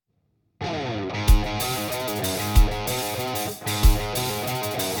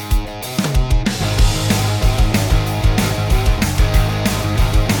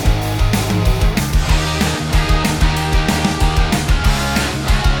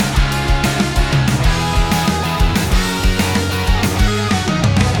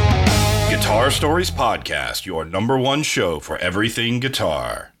Stories Podcast, your number one show for everything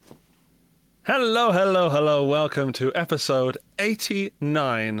guitar. Hello, hello, hello. Welcome to episode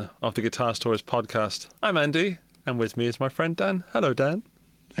 89 of the Guitar Stories Podcast. I'm Andy, and with me is my friend Dan. Hello, Dan.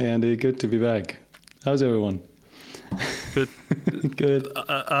 Hey, Andy. Good to be back. How's everyone? Good. Good.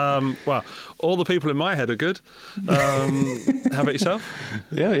 Well, all the people in my head are good. How about yourself?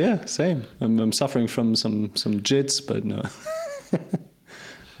 Yeah, same. I'm suffering from some jits, but no.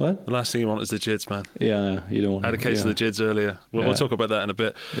 What? The last thing you want is the jids, man. Yeah, you don't want I had a case of the jids earlier. We'll talk about that in a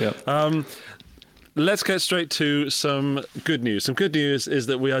bit. Yeah. Let's get straight to some good news. Some good news is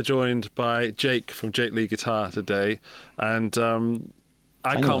that we are joined by Jake from Jake Lee Guitar today. And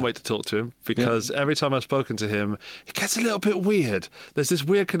I can't wait to talk to him because every time I've spoken to him, it gets a little bit weird. There's this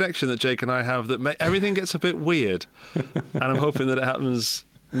weird connection that Jake and I have that everything gets a bit weird. And I'm hoping that it happens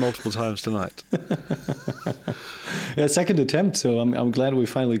multiple times tonight. Yeah, second attempt, so I'm glad we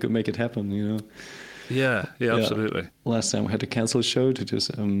finally could make it happen, you know. Yeah, absolutely. Last time we had to cancel a show due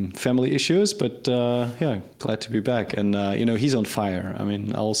to family issues, but glad to be back. And, he's on fire. I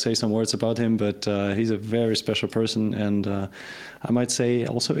mean, I'll say some words about him, but he's a very special person and I might say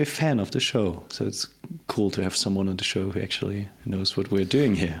also a fan of the show. So it's cool to have someone on the show who actually knows what we're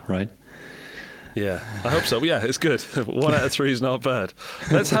doing here, right? Yeah, I hope so. Yeah, it's good. 1 out of 3 is not bad.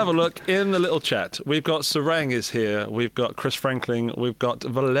 Let's have a look in the little chat. We've got Sarang is here. We've got Chris Franklin. We've got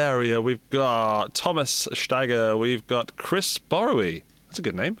Valeria. We've got Thomas Steiger. We've got Chris Borrowy. That's a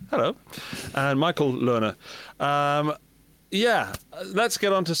good name. Hello. And Michael Lerner. Let's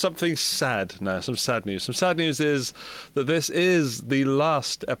get on to something sad now, some sad news. Some sad news is that this is the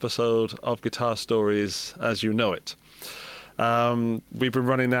last episode of Guitar Stories as you know it. We've been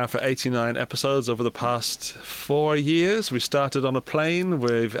running now for 89 episodes over the past 4 years. We started on a plane.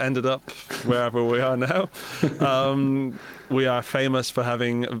 We've ended up wherever we are now. We are famous for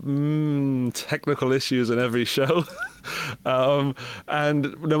having technical issues in every show. And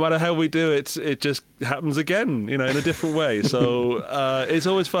no matter how we do it, it just happens again, in a different way. So it's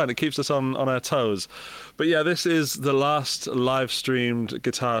always fun. It keeps us on our toes. But yeah, this is the last live streamed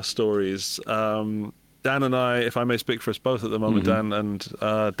Guitar Stories. Dan and I, if I may speak for us both at the moment, Dan, and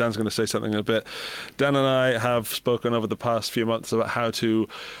Dan's going to say something in a bit. Dan and I have spoken over the past few months about how to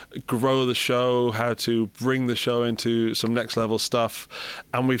grow the show, how to bring the show into some next level stuff.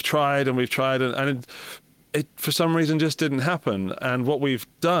 And we've tried, and it for some reason just didn't happen. And what we've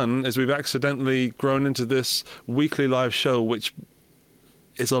done is we've accidentally grown into this weekly live show, which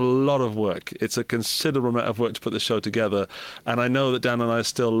it's a lot of work. It's a considerable amount of work to put the show together. And I know that Dan and I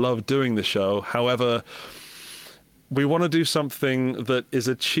still love doing the show. However, we want to do something that is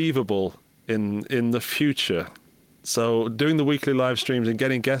achievable in the future. So doing the weekly live streams and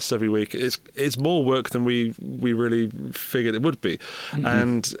getting guests every week is more work than we really figured it would be.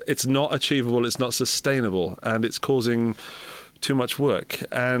 And it's not achievable, it's not sustainable, and it's causing too much work.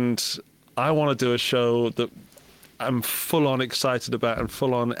 And I want to do a show that I'm full on excited about and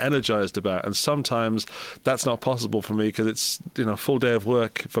full on energized about. And sometimes that's not possible for me because it's, a full day of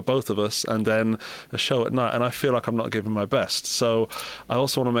work for both of us and then a show at night. And I feel like I'm not giving my best. So I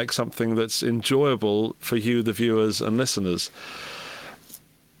also want to make something that's enjoyable for you, the viewers and listeners.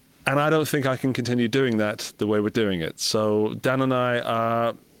 And I don't think I can continue doing that the way we're doing it. So Dan and I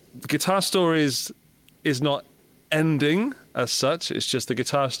are, Guitar Stories is not ending as such. It's just the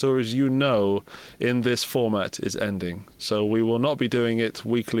Guitar Stories in this format is ending. So we will not be doing it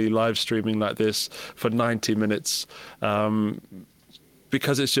weekly live streaming like this for 90 minutes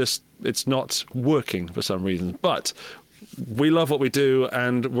because it's not working for some reason. But we love what we do,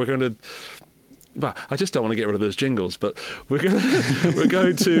 and we're going to. Well, I just don't want to get rid of those jingles, but we're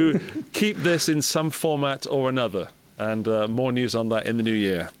going to keep this in some format or another, and more news on that in the new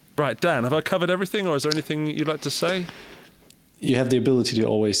year. Right, Dan, have I covered everything, or is there anything you'd like to say? You have the ability to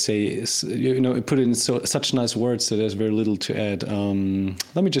always say, put it in such nice words that there's very little to add.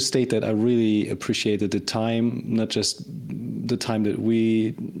 Let me just state that I really appreciated the time, not just the time that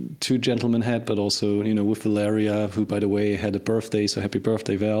we two gentlemen had, but also, with Valeria, who, by the way, had a birthday. So happy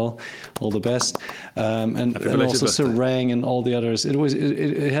birthday, Val. All the best. And also Sarang and all the others.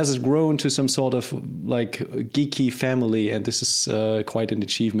 It has grown to some sort of like geeky family. And this is quite an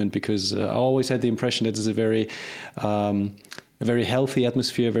achievement because I always had the impression that it's a very a very healthy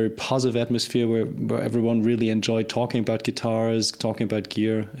atmosphere, a very positive atmosphere where everyone really enjoyed talking about guitars, talking about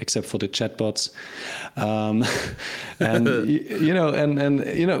gear, except for the chatbots. And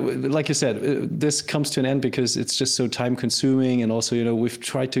like you said, this comes to an end because it's just so time consuming. And also, we've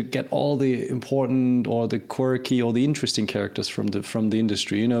tried to get all the important or the quirky or the interesting characters from the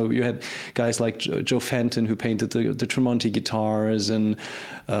industry. You had guys like Joe Fenton, who painted the Tremonti guitars, and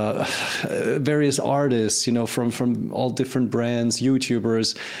various artists, from all different brands,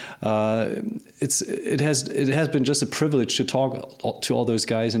 YouTubers. It has been just a privilege to talk to all those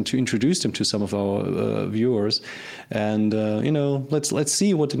guys and to introduce them to some of our viewers. And let's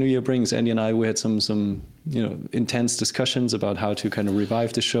see what the new year brings. Andy and I, we had some intense discussions about how to kind of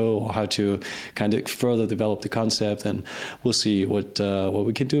revive the show, or how to kind of further develop the concept, and we'll see what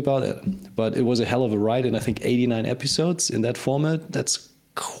we can do about it. But it was a hell of a ride, and I think 89 episodes in that format, that's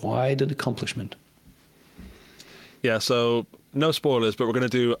quite an accomplishment. Yeah, so no spoilers, but we're going to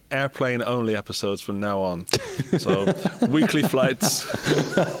do airplane only episodes from now on. So weekly flights.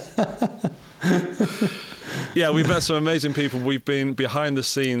 Yeah, we've met some amazing people. We've been behind the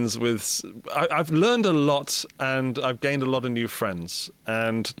scenes with... I've learned a lot, and I've gained a lot of new friends.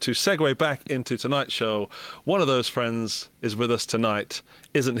 And to segue back into tonight's show, one of those friends is with us tonight.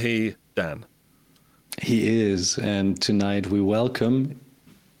 Isn't he, Dan? He is. And tonight we welcome,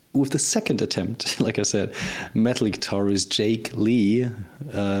 with the second attempt, like I said, metal guitarist Jake Lee,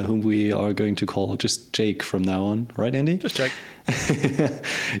 whom we are going to call just Jake from now on. Right, Andy? Just Jake.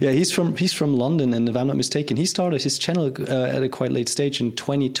 Yeah, he's from London, and if I'm not mistaken, he started his channel at a quite late stage in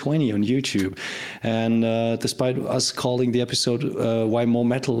 2020 on YouTube. And despite us calling the episode "Why More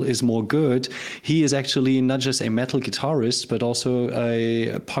Metal Is More Good," he is actually not just a metal guitarist, but also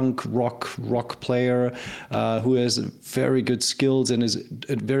a punk rock player who has very good skills and is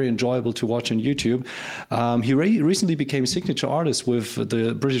very enjoyable to watch on YouTube. He recently became signature artist with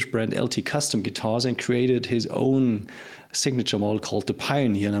the British brand LT Custom Guitars and created his own signature model called the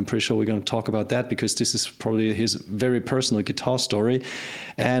Pioneer, and I'm pretty sure we're going to talk about that because this is probably his very personal guitar story.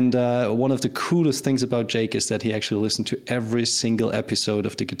 And one of the coolest things about Jake is that he actually listened to every single episode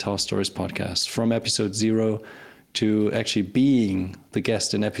of the Guitar Stories podcast, from episode 0 to actually being the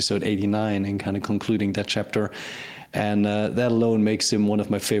guest in episode 89 and kind of concluding that chapter. And that alone makes him one of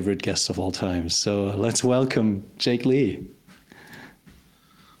my favorite guests of all time. So let's welcome Jake Lee.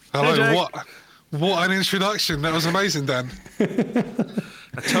 Hello, hey, What an introduction. That was amazing, Dan.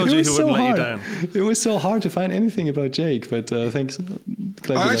 I told you who wouldn't let you down. It was so hard to find anything about Jake, but thanks.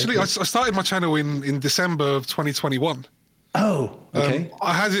 I started my channel in December of 2021. Oh, okay.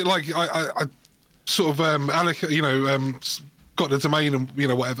 I had it like, I sort of, got the domain and,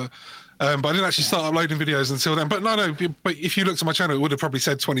 whatever. But I didn't actually start uploading videos until then. But no. But if you looked at my channel, it would have probably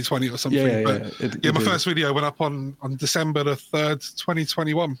said 2020 or something. My first video went up on December the 3rd,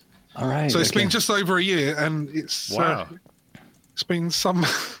 2021. All right. So it's been just over a year, and it's it's been some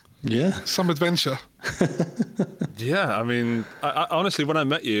adventure. Yeah, I mean, I honestly, when I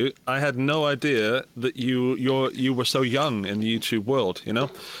met you, I had no idea that you were so young in the YouTube world.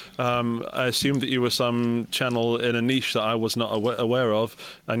 I assumed that you were some channel in a niche that I was not aware of,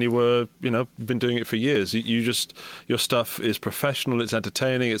 and you were, been doing it for years. Your stuff is professional, it's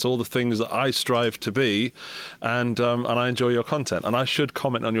entertaining, it's all the things that I strive to be, and I enjoy your content. And I should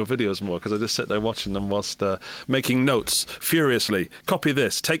comment on your videos more because I just sit there watching them whilst making notes furiously. Copy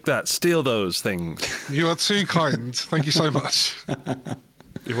this, take that, steal those things. You are too kind. Thank you so much.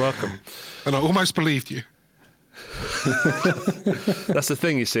 You're welcome. And I almost believed you. That's the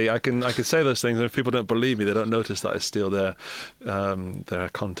thing, you see. I can say those things, and if people don't believe me, they don't notice that I steal their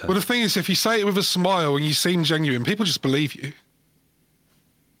content. Well, the thing is, if you say it with a smile and you seem genuine, people just believe you.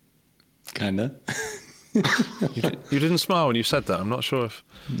 Kinda. You didn't smile when you said that. I'm not sure if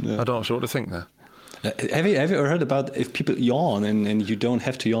I'm not sure what to think there. Have you ever heard about if people yawn and you don't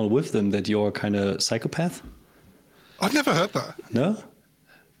have to yawn with them, that you're kind of psychopath? I've never heard that. No?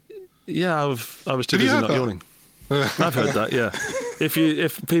 Yeah, I was too busy not yawning. I've heard that, yeah.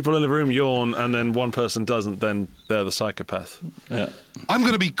 If people in the room yawn and then one person doesn't, then they're the psychopath. Yeah. I'm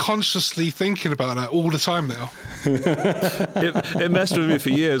going to be consciously thinking about that all the time now. It messed with me for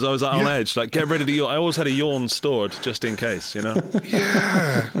years. I was on edge, like, get ready to yawn. I always had a yawn stored just in case,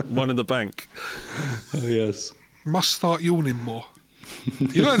 Yeah. One in the bank. Oh, yes. Must start yawning more.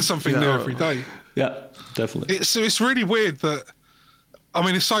 You learn something new every day. Yeah, definitely. It's really weird that, I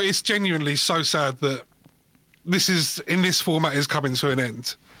mean, it's genuinely so sad that in this format is coming to an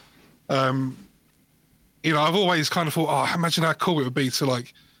end. I've always kind of thought, imagine how cool it would be to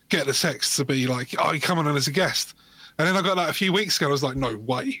like get the text to be like, you're coming on as a guest. And then I got that a few weeks ago. I was like, no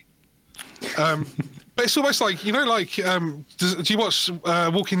way. But it's almost like, do you watch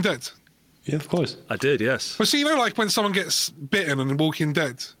Walking Dead? Yeah, of course. I did, yes. Well, see, like when someone gets bitten in Walking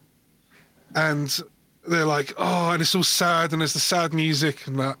Dead, and they're like, oh, and it's all sad, and there's the sad music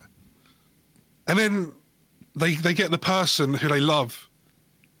and that. And then they get the person who they love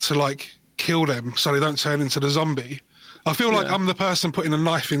to, like, kill them so they don't turn into the zombie. I feel like I'm the person putting a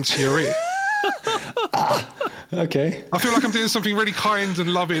knife into your ear. Okay. I feel like I'm doing something really kind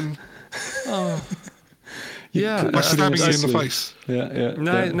and loving. Oh. Yeah. By stabbing you in the face. Yeah.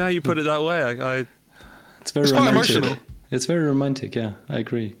 Now you put it that way. It's very quite romantic. Emotional. It's very romantic, yeah. I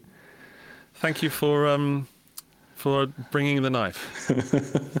agree. Thank you for bringing the knife.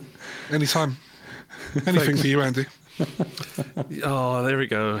 Anytime. Anything for you, Andy. Oh, there we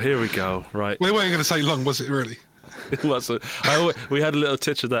go. Here we go. Right. We weren't going to say long, was it, really? It was. We had a little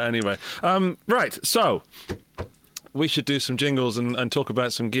titch of that anyway. Right. So we should do some jingles and talk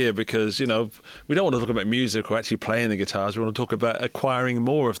about some gear because, we don't want to talk about music or actually playing the guitars. We want to talk about acquiring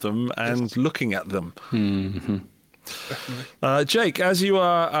more of them and looking at them. Mm-hmm. Jake, as you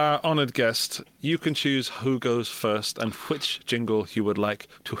are our honoured guest, you can choose who goes first and which jingle you would like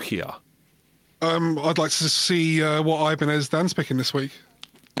to hear. I'd like to see what Ibanez Dan's picking this week.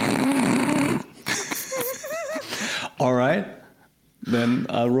 All right. Then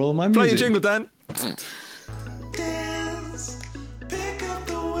I'll roll my music. Play your jingle, Dan. Dance, pick up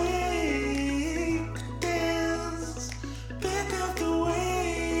the week. Dance, pick up the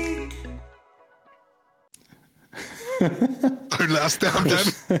week. Don't let us down,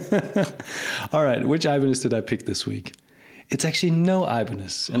 Dan. All right. Which Ibanez did I pick this week? It's actually no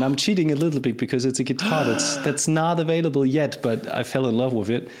Ibanez, and I'm cheating a little bit because it's a guitar that's not available yet, but I fell in love with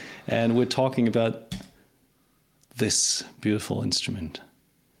it, and we're talking about this beautiful instrument.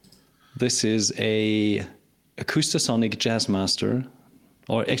 This is a Acoustasonic Jazzmaster,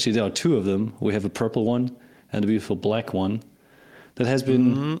 or actually there are two of them. We have a purple one and a beautiful black one that has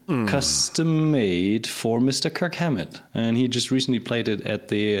been custom made for Mr. Kirk Hammett. And he just recently played it at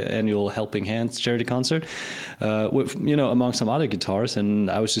the annual Helping Hands charity concert with, among some other guitars. And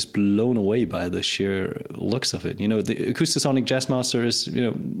I was just blown away by the sheer looks of it. The Acoustasonic Jazzmaster is,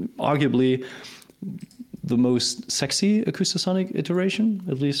 arguably the most sexy Acoustasonic iteration,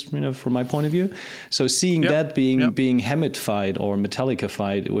 at least, from my point of view. So seeing that being Hammett-fied or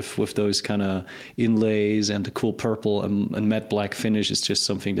Metallica-fied with those kind of inlays and the cool purple and matte black finish is just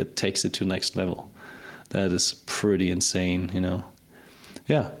something that takes it to next level. That is pretty insane,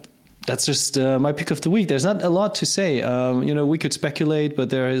 Yeah. That's just my pick of the week. There's not a lot to say. We could speculate,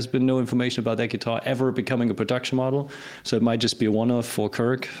 but there has been no information about that guitar ever becoming a production model. So it might just be a one-off for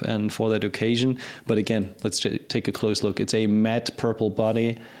Kirk and for that occasion. But again, let's take a close look. It's a matte purple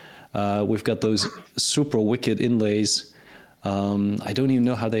body. We've got those super wicked inlays. I don't even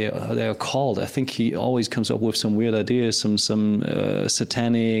know how they are called. I think he always comes up with some weird ideas, some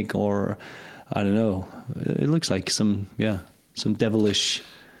satanic or I don't know. It looks like some devilish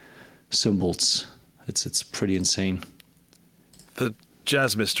symbols. It's pretty insane. The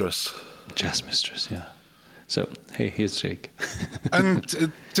Jazz Mistress. Jazz Mistress, yeah. So, hey, here's Jake.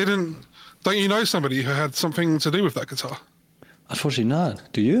 And don't you know somebody who had something to do with that guitar? Unfortunately not.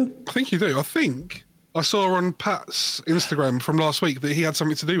 Do you? I think you do. I think I saw on Pat's Instagram from last week that he had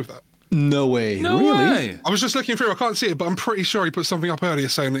something to do with that. No way. No really? way. I was just looking through. I can't see it, but I'm pretty sure he put something up earlier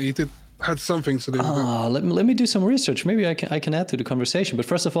saying that he had something to do with it. Let me do some research. Maybe I can add to the conversation. But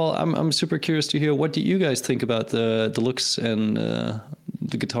first of all, I'm super curious to hear what do you guys think about the looks and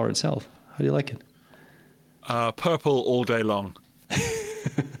the guitar itself. How do you like it? Purple all day long.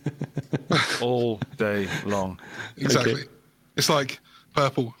 All day long. Exactly. Okay. It's like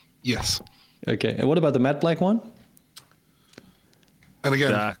purple. Yes. Okay. And what about the matte black one? And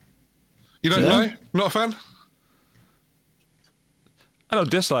again, Nah. you don't know? Not a fan? I don't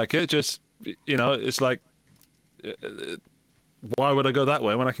dislike it. Just, it's like, why would I go that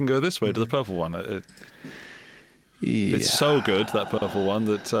way when I can go this way to the purple one? It's so good, that purple one,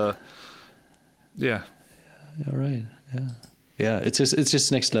 that, yeah. All right. Yeah. Yeah. It's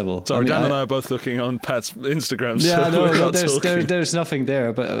just next level. Sorry, Dan and I are both looking on Pat's Instagram. Yeah, so there's nothing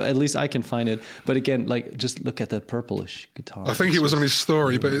there, but at least I can find it. But again, just look at that purplish guitar. I think it was on his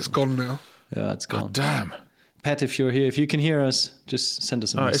story, but it's gone now. Yeah, it's gone. Oh, damn. Pat, if you're here, if you can hear us, just send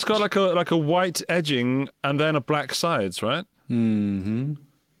us a message. It's got like a white edging and then a black sides, right? Mm-hmm.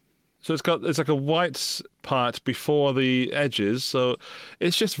 So it's like a white part before the edges. So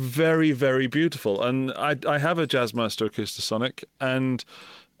it's just very, very beautiful. And I have a Jazzmaster Acoustasonic, and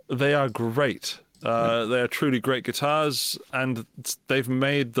they are great. They are truly great guitars, and they've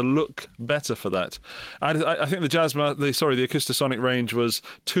made the look better for that. I think the Acoustasonic range was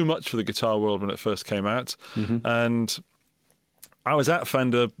too much for the guitar world when it first came out, and I was at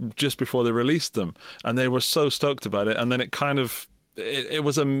Fender just before they released them, and they were so stoked about it, and then it kind of. It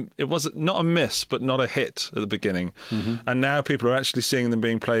was not a miss, but not a hit at the beginning. And now people are actually seeing them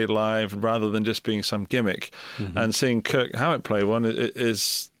being played live rather than just being some gimmick. And seeing Kirk Hammett play one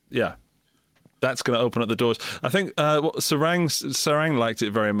is that's going to open up the doors. I think Sarang liked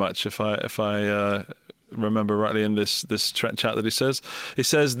it very much. If I remember rightly in this chat that he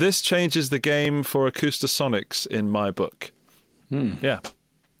says this changes the game for Acoustasonics in my book. Yeah.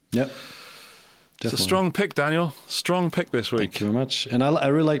 Yep. It's a strong pick, Daniel. Strong pick this week. Thank you very much. And I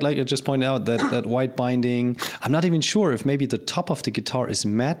really like I just pointed out that white binding. I'm not even sure if maybe the top of the guitar is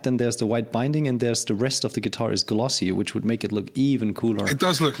matte, then there's the white binding, and there's the rest of the guitar is glossy, which would make it look even cooler. It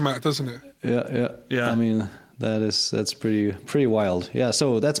does look matte, doesn't it? Yeah. I mean, that's pretty wild. Yeah.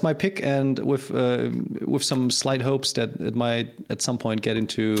 So that's my pick, and with some slight hopes that it might at some point get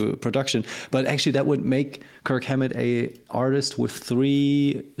into production. But actually, that would make Kirk Hammett a artist with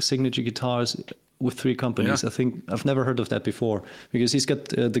 3 signature guitars. With 3 companies. I think I've never heard of that before, because he's got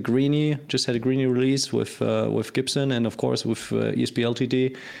the Greenie, just had a Greenie release with Gibson, and of course with ESP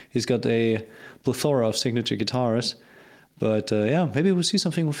Ltd. He's got a plethora of signature guitars. But maybe we'll see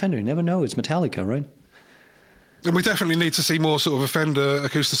something with Fender. You never know. It's Metallica, right? And we definitely need to see more sort of a Fender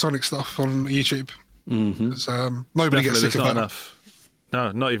Acoustasonic stuff on YouTube. Nobody gets sick of that. Enough.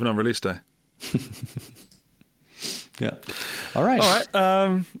 No, not even on release day. Yeah. All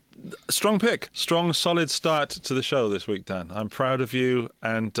right. Strong pick. Strong, solid start to the show this week, Dan. I'm proud of you,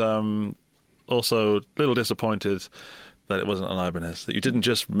 and also a little disappointed that it wasn't an Ibanez, that you didn't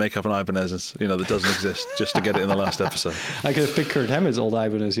just make up an Ibanez, that doesn't exist, just to get it in the last episode. I could have picked Kirk Hammett's old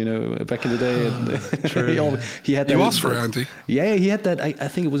Ibanez, back in the day. True. He had that. You asked for it, Andy. Yeah, he had that. I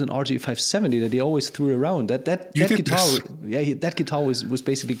think it was an RG570 that he always threw around. That guitar. That guitar was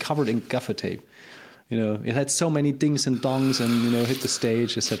basically covered in gaffer tape. It had so many dings and dongs, and hit the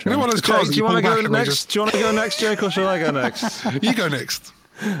stage, etc. You know what those cars? Do you want to go next? Do you want to go next, Jake, or shall I go next? You go next.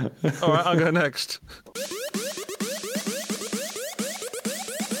 All right, I'll go next.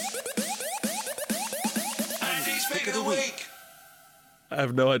 Andy's pick of the week. I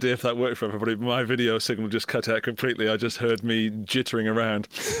have no idea if that worked for everybody. My video signal just cut out completely. I just heard me jittering around.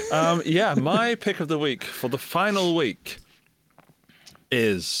 My pick of the week for the final week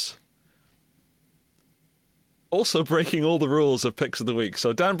is also breaking all the rules of picks of the week.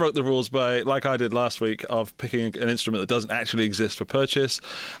 So Dan broke the rules by, like I did last week, of picking an instrument that doesn't actually exist for purchase.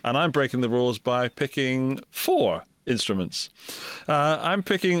 And I'm breaking the rules by picking 4 instruments. I'm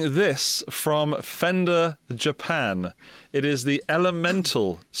picking this from Fender Japan. It is the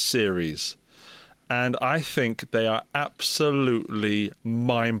Elemental series. And I think they are absolutely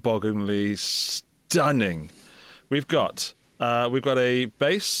mind-bogglingly stunning. We've got a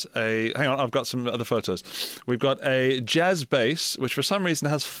bass, hang on, I've got some other photos. We've got a jazz bass, which for some reason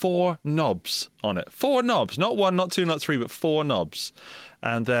has 4 knobs on it. 4 knobs, not 1, not 2, not 3, but 4 knobs.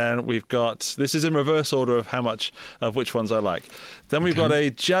 And then we've got, this is in reverse order of which ones I like. Then we've got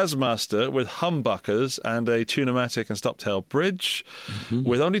a Jazzmaster with humbuckers and a Tune-o-matic and stop-tail bridge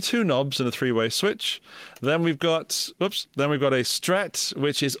with only 2 knobs and a 3-way switch. Then we've got a Strat,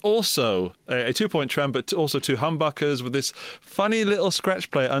 which is also a 2-point trem, but also 2 humbuckers with this funny little scratch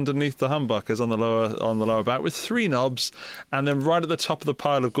plate underneath the humbuckers on the lower back with 3 knobs. And then right at the top of the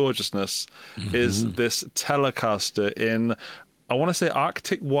pile of gorgeousness is this Telecaster in, I want to say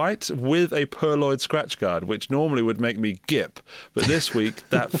Arctic white with a pearloid scratch guard, which normally would make me gip, but this week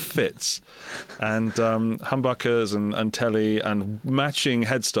that fits. And humbuckers and telly and matching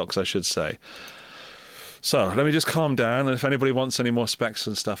headstocks, I should say. So let me just calm down, and if anybody wants any more specs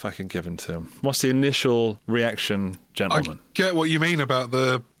and stuff, I can give them to them. What's the initial reaction, gentlemen? I get what you mean about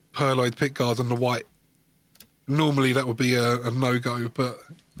the pearloid pick guard and the white. Normally that would be a no-go, but...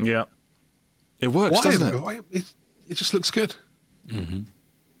 Yeah. It works, doesn't it? It just looks good.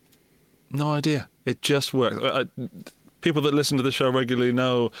 No idea. It just works. People that listen to the show regularly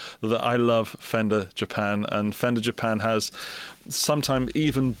know that I love Fender Japan, and Fender Japan has sometimes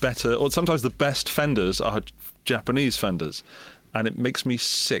even better, or sometimes the best Fenders are Japanese Fenders, and it makes me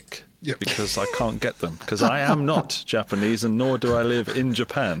sick because I can't get them, because I am not Japanese, and nor do I live in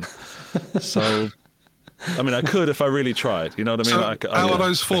Japan. So, I mean, I could if I really tried. You know what I mean? So out of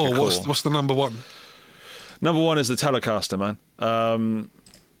those 4, what's the number 1? Number 1 is the Telecaster, man.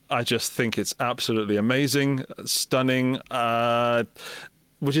 I just think it's absolutely amazing, stunning.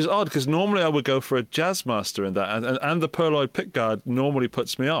 which is odd because normally I would go for a Jazzmaster in that, and the Pearloid pickguard normally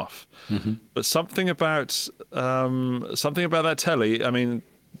puts me off. But something about that telly. I mean,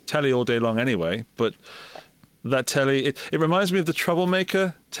 telly all day long anyway. But that telly, it reminds me of the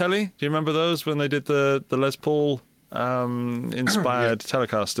Troublemaker telly. Do you remember those when they did the Les Paul inspired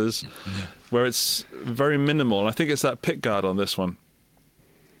Telecasters, where it's very minimal? I think it's that pickguard on this one.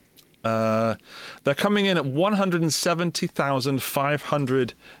 They're coming in at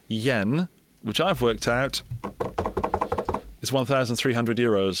 170,500 yen, which I've worked out is 1,300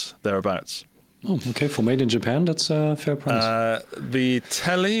 euros thereabouts. Oh, okay. For made in Japan, that's a fair price. The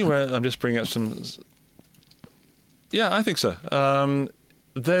telly, where I'm just bringing up some. Yeah, I think so.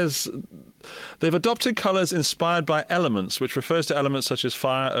 They've adopted colours inspired by elements, which refers to elements such as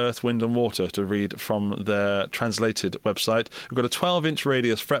fire, earth, wind, and water, to read from their translated website. We've got a 12-inch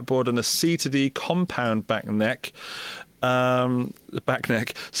radius fretboard and a C to D compound back neck. Back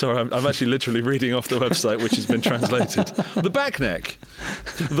neck. Sorry, I'm actually literally reading off the website, which has been translated. The back neck.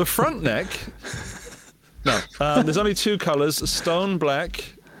 The front neck. No. There's only two colours, stone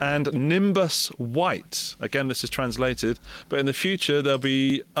black and Nimbus White. Again, this is translated, but in the future there'll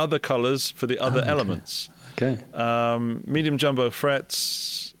be other colours for the other elements. Okay. Medium jumbo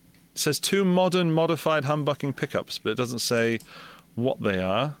frets. It says 2 modern modified humbucking pickups, but it doesn't say what they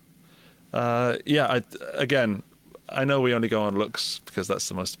are. I know we only go on looks because that's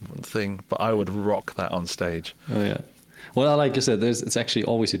the most important thing, but I would rock that on stage. Oh yeah. Well, like you said, it's actually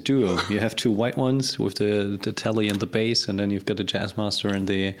always a duo. You have 2 white ones with the telly and the bass, and then you've got the Jazzmaster and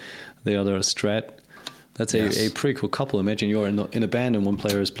the other Strat. That's a pretty cool couple. Imagine you're in a band and one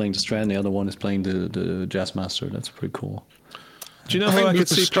player is playing the Strat and the other one is playing the Jazzmaster. That's pretty cool. Do you know who I could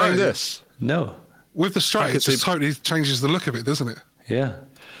see playing this? No. With the Strat, it just totally changes the look of it, doesn't it? Yeah.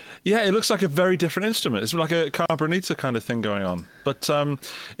 Yeah, it looks like a very different instrument. It's like a Carbonita kind of thing going on. But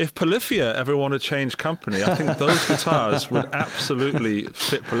if Polyphia ever want to change company, I think those guitars would absolutely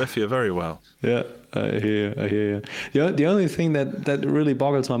fit Polyphia very well. Yeah, I hear you. The only thing that really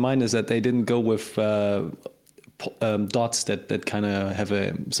boggles my mind is that they didn't go with dots that kind of have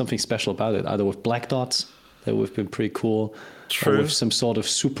something special about it, either with black dots. That would have been pretty cool. True. Or with some sort of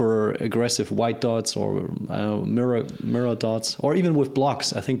super aggressive white dots, or mirror dots, or even with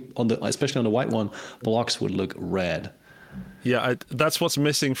blocks. I think especially on the white one, blocks would look rad. Yeah, that's what's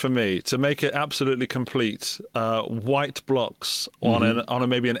missing for me. To make it absolutely complete, white blocks on a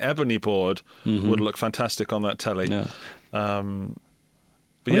maybe an ebony board would look fantastic on that telly. Yeah.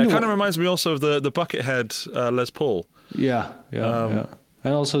 But yeah, it kind of reminds me also of the Buckethead Les Paul. Yeah.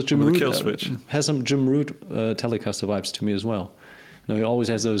 And also Jim With the Root kill switch. Has some Jim Root Telecaster vibes to me as well. He always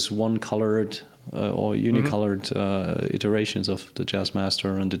has those one-colored or unicolored iterations of the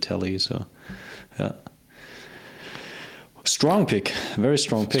Jazzmaster and the telly. So, yeah. Strong pick. Very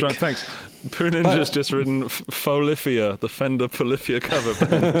strong pick. Thanks. Poo Ninja's just written Polyphia, the Fender Polyphia cover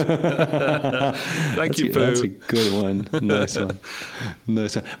band. Thank you, Poo. That's a good one. Nice one.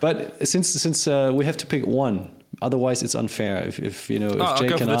 But since we have to pick one, otherwise it's unfair. If Jake I'll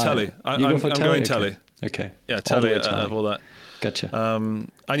go for the telly. I'm going telly. Okay. Yeah, telly of all that. Gotcha.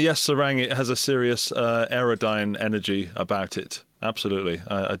 And yes, Sarang, it has a serious Aerodyne energy about it. Absolutely.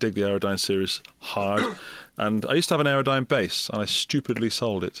 I dig the Aerodyne series hard. And I used to have an Aerodyne bass, and I stupidly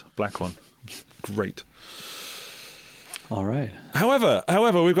sold it. Black one. Great. All right. However,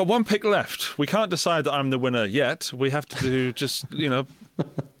 we've got one pick left. We can't decide that I'm the winner yet. We have to just,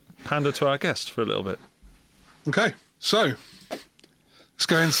 pander to our guest for a little bit. Okay, so let's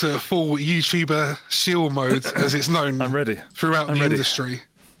go into full YouTuber shield mode, as it's known I'm ready. throughout the industry.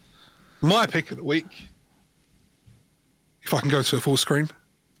 My pick of the week, if I can go to a full screen.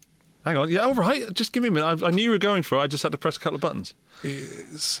 Hang on. Yeah, all right. Just give me a minute. I knew you were going for it. I just had to press a couple of buttons.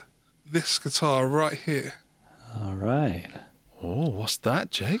 Is this guitar right here. All right. Oh, what's that,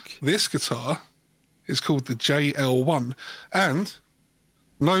 Jake? This guitar is called the JL1, and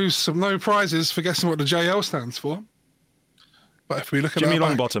no prizes for guessing what the JL stands for. But if we look at Jimmy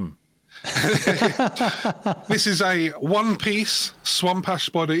Longbottom. This is a one-piece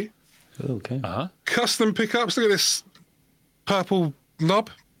Swampash body. Okay. Uh-huh. Custom pickups. Look at this purple knob.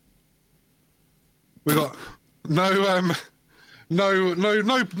 We got no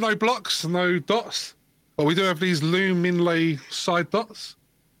blocks, no dots. But we do have these loom inlay side dots.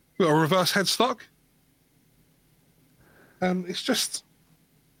 We've got a reverse headstock. And it's just,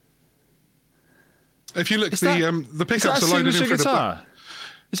 if you look, the pickups are loaded in through the.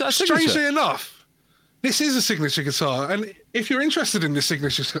 Is that a signature? Strangely enough, this is a signature guitar. And if you're interested in this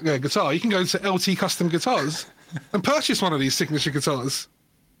signature guitar, you can go to LT Custom Guitars and purchase one of these signature guitars.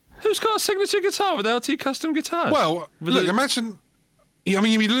 Who's got a signature guitar with LT Custom Guitars? Well, look, imagine I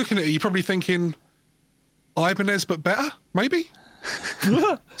mean, if you're looking at it, you're probably thinking Ibanez, but better, maybe.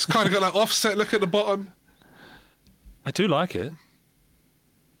 It's kind of got that offset look at the bottom. I do like it.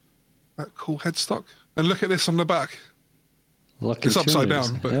 That cool headstock. And look at this on the back. Locking It's upside tuners.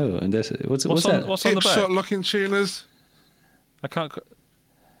 down, but- Oh, and what's What's that? What's on the Hip back? shot locking tuners. I can't.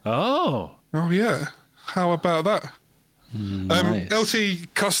 Oh, Oh, yeah. How about that? Nice.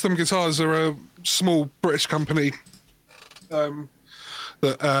 LT Custom Guitars are a small British company.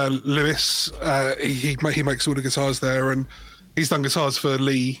 That Lewis, he makes all the guitars there, and he's done guitars for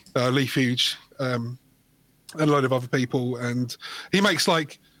Lee Fuge, and a load of other people, and he makes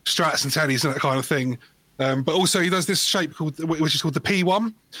like Strats and Teddies and that kind of thing. But also he does this shape which is called the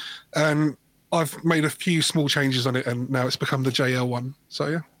P1, and I've made a few small changes on it, and now it's become the JL1. So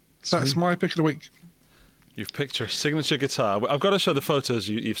yeah, that's my pick of the week. you've picked your signature guitar. I've got to show the photos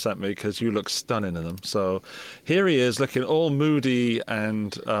you've sent me because you look stunning in them. So here he is, looking all moody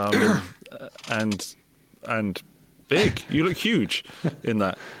and and big. You look huge in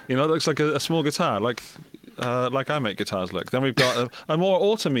that. You know, it looks like a small guitar, like I make guitars look. Then we've got a more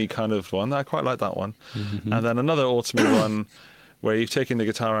autumny kind of one. I quite like that one. And then another autumny one where you've taken the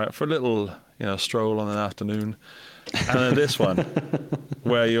guitar out for a little, stroll on an afternoon. And then this one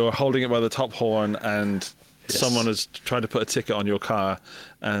where you're holding it by the top horn and someone has tried to put a ticket on your car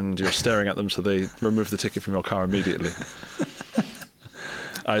and you're staring at them, so they remove the ticket from your car immediately.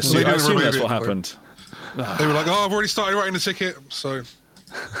 I assume that's what happened. They were like, "Oh, I've already started writing the ticket," so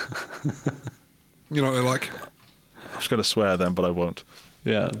you know what they're like. I was going to swear then, but I won't.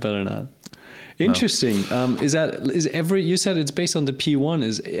 Yeah, better not. Interesting. Is every, you said it's based on the P1.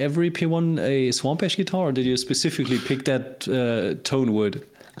 Is every P1 a Swamp Ash guitar, or did you specifically pick that tone wood?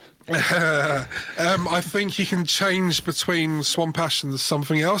 I think you can change between Swamp Ash and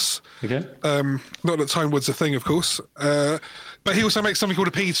something else. Okay. Not that Tonewood's a thing, of course. But he also makes something called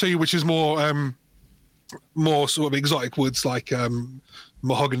a P2, which is more sort of exotic woods like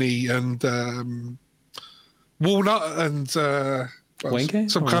mahogany and walnut and Wenke?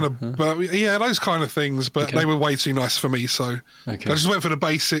 some kind of those kind of things. But Okay. they were way too nice for me, so I just went for the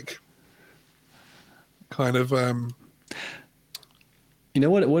basic kind of. You know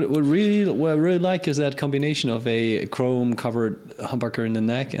what I really like is that combination of a chrome covered humbucker in the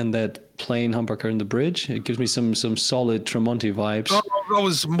neck and that plain humbucker in the bridge. It gives me some solid Tremonti vibes. I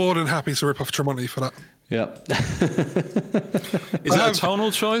was more than happy to rip off Tremonti for that. Yeah. Is that a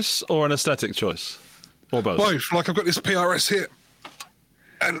tonal choice or an aesthetic choice? Or both? Both. Like I've got this PRS here,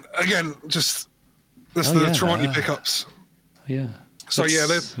 and again, just that's Oh, the yeah. Tremonti pickups. Yeah. So yeah,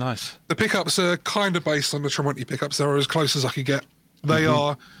 Nice. the pickups are kind of based on the Tremonti pickups. They're as close as I could get. They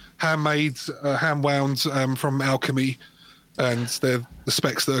are handmade, hand wound from Alchemy, and they're the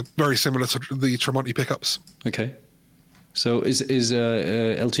specs that are very similar to the Tremonti pickups. Okay. So is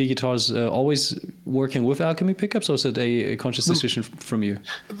LT Guitars always working with Alchemy pickups, or is it a conscious decision from you?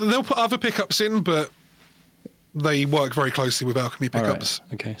 They'll put other pickups in, but they work very closely with Alchemy All right. pickups.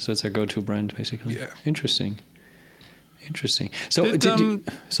 Okay, so it's a go-to brand, basically. Yeah. Interesting. So Did, did you?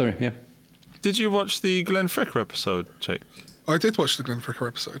 Sorry, yeah. Did you watch the Glenn Fricker episode, Jake? I did watch the Glenn Fricker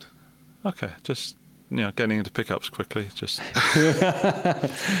episode. Okay, just getting into pickups quickly. Just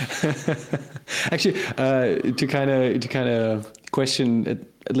Actually, to kind of question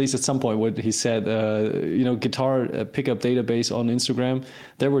at least at some point what he said, guitar pickup database on Instagram,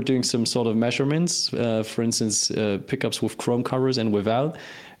 they were doing some sort of measurements, for instance, pickups with chrome covers and without,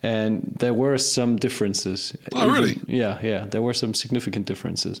 and there were some differences. Oh, really? Yeah, there were some significant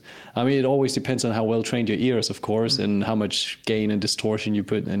differences. I mean, it always depends on how well trained your ears, of course, and how much gain and distortion you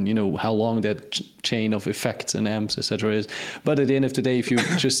put, and how long that chain of effects and amps, etc. is. But at the end of the day, if you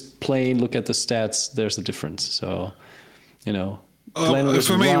just plain look at the stats, there's a difference. So, Glenn was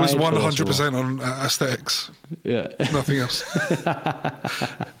For me, it was right, but also 100% on aesthetics. yeah. Nothing else.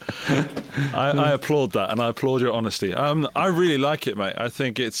 I applaud that, and I applaud your honesty. I really like it, mate. I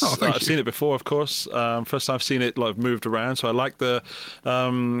think it's. thank I've you. seen it before, of course. First time I've seen it like moved around, so I like the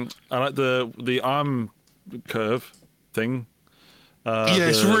arm curve thing.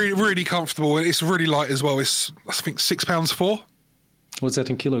 It's really, really comfortable. And it's really light as well. It's, I think, £6.4. What's that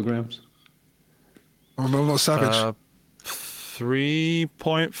in kilograms? I'm not savage.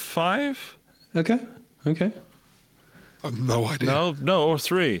 3.5. Okay. I have no idea. No, or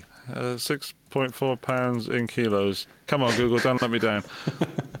 3. 6.4 pounds in kilos. Come on, Google, don't let me down.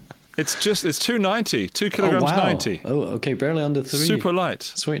 It's 290, 2 kilograms 90. Oh, okay, barely under 3. Super light.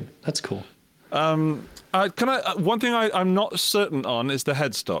 Sweet. That's cool. One thing I'm not certain on is the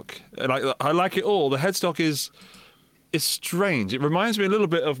headstock. I like it all. The headstock is strange. It reminds me a little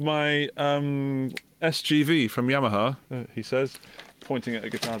bit of my SGV from Yamaha. He says, pointing at a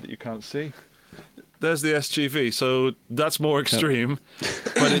guitar that you can't see. There's the SGV, so that's more extreme,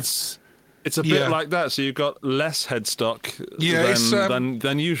 but it's a bit like that. So you've got less headstock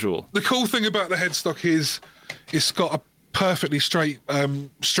than usual. The cool thing about the headstock is it's got a perfectly straight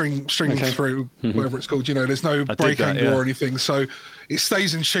string through, whatever it's called. There's no break angle or anything, so it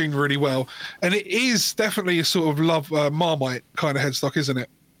stays in tune really well. And it is definitely a sort of Marmite kind of headstock, isn't it?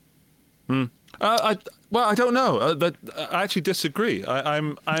 I don't know. I actually disagree.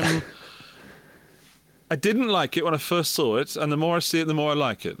 I didn't like it when I first saw it, and the more I see it, the more I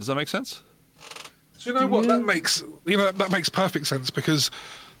like it. Does that make sense? Do you know what that makes? That makes perfect sense, because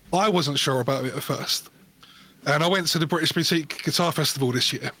I wasn't sure about it at first, and I went to the British Boutique Guitar Festival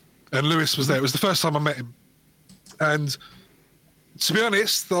this year, and Lewis was there. It was the first time I met him, and to be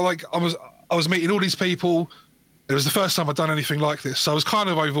honest, I was meeting all these people. It was the first time I'd done anything like this, so I was kind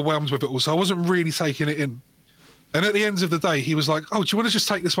of overwhelmed with it all. So I wasn't really taking it in. And at the end of the day, he was like, "Oh, do you want to just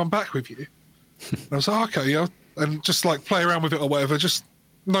take this one back with you?" And I was like, "Okay, and just like play around with it or whatever, just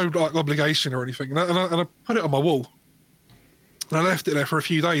no like obligation or anything." And I put it on my wall, and I left it there for a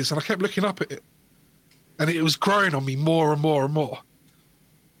few days, and I kept looking up at it, and it was growing on me more and more and more,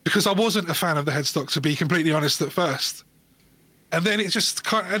 because I wasn't a fan of the headstock, to be completely honest, at first. And then it just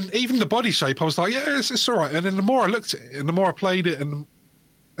and even the body shape, I was like, yeah, it's all right. And then the more I looked at it, and the more I played it, and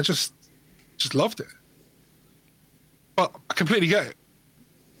I just loved it. But I completely get it.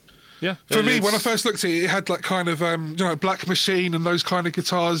 Yeah. For me, when I first looked at it, it had like kind of Black Machine and those kind of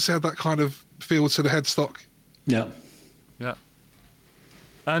guitars had that kind of feel to the headstock. Yeah. Yeah.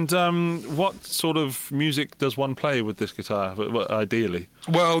 And what sort of music does one play with this guitar, ideally?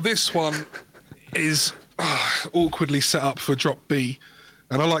 Well, this one is awkwardly set up for drop B,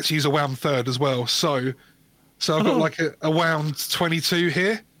 and I like to use a wound third as well. So I've got like a wound 22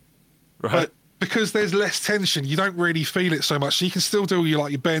 here. Right. But because there's less tension, you don't really feel it so much. So you can still do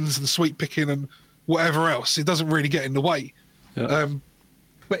your bends and sweep picking and whatever else. It doesn't really get in the way. Yeah.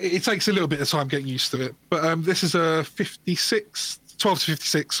 But it takes a little bit of time getting used to it. But this is a 56, 12 to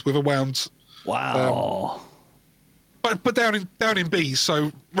 56 with a wound. Wow. But down in Bs,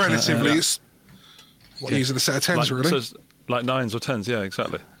 so relatively it's using a set of tens, really. So it's like 9s or 10s, yeah,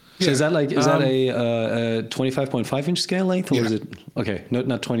 exactly. So is that that a 25.5 inch scale length, or is it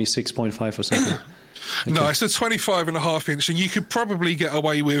not 26.5 or something? Okay. No, it's a 25 and a half inch, and you could probably get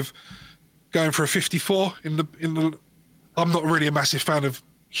away with going for a 54 in the. I'm not really a massive fan of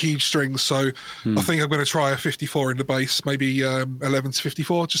huge strings, so I think I'm going to try a 54 in the bass, maybe 11 to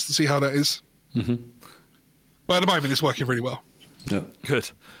 54, just to see how that is. Mm-hmm. But at the moment, it's working really well. Yeah.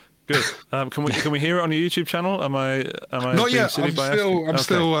 Good. Can we hear it on your YouTube channel? Am I not yet? I'm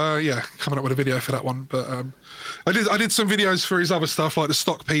still coming up with a video for that one. But I did some videos for his other stuff, like the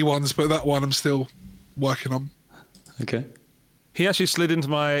stock P ones, but that one I'm still working on. Okay. He actually slid into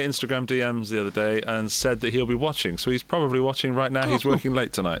my Instagram DMs the other day and said that he'll be watching. So he's probably watching right now. He's working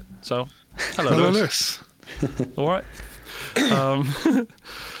late tonight. So hello Lewis. All right.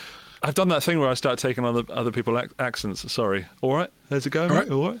 I've done that thing where I start taking on other people's accents. Sorry. All right. How's it going? All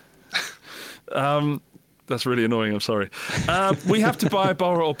right. That's really annoying. I'm sorry. We have to buy,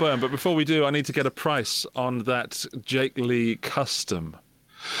 borrow, or burn. But before we do, I need to get a price on that Jake Lee custom.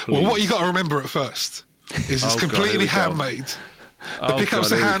 Please. Well, what you got to remember at first is it's completely handmade. The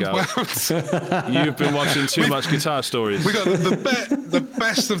pickups are hand wound. You've been watching too much Guitar Stories. We got the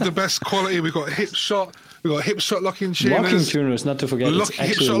best of the best quality. We got hip shot. We got hip shot locking tuners. Locking tuners, not to forget.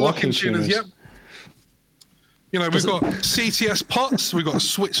 Hip shot locking tuners. Yep. We've got CTS pots. We've got a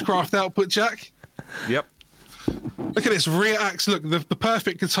Switchcraft output jack. Yep. Look at this rear axe. Look, the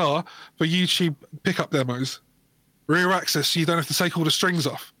perfect guitar for YouTube pickup demos. Rear access, so you don't have to take all the strings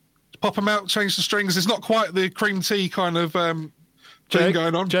off. Pop them out, change the strings. It's not quite the cream tea kind of thing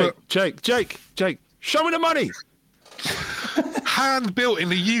going on. Jake, show me the money. Hand built in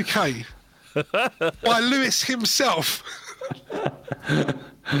the UK by Lewis himself.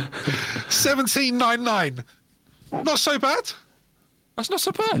 17.99. Not so bad. That's not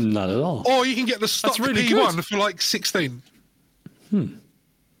so bad. Not at all. Or you can get the stock really P1 good. for like 16.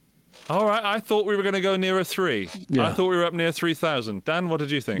 All right, I thought we were going to go near a 3. Yeah. I thought we were up near 3,000. Dan, what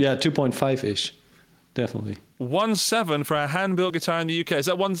did you think? Yeah, 2.5-ish. Definitely. 1.7 for a hand-built guitar in the UK. Is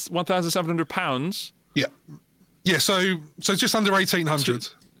that £1,700? Yeah. Yeah, so just under 1,800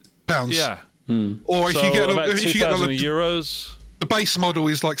 pounds. Yeah. Or if So you get about if you get 2,000 euros. the base model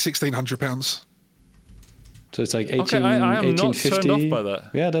is like 1,600 pounds. So it's like 18, Okay, I am not 1850. turned off by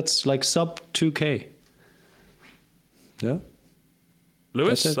that. Yeah, that's like sub 2K. Yeah.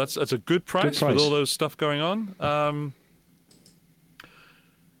 Lewis, That's that's a good price with all those stuff going on.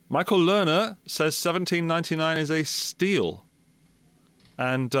 Michael Lerner says $17.99 is a steal.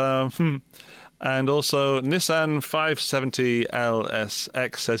 And also Nissan 570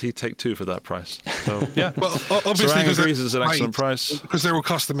 LSX says he'd take 2 for that price. So yeah, Well, obviously, Sarang because agrees it's an excellent price. Because they're all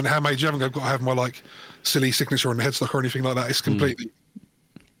custom and handmade. You haven't got to have my like silly signature on the headstock or anything like that. It's completely.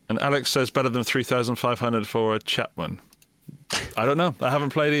 And Alex says better than 3,500 for a Chapman. I don't know. I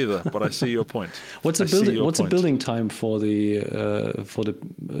haven't played either, but I see your point. What's a building time for the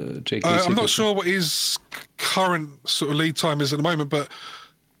JK? I'm not sure what his current sort of lead time is at the moment, but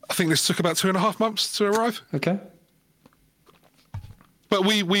I think this took about 2.5 months to arrive. Okay. But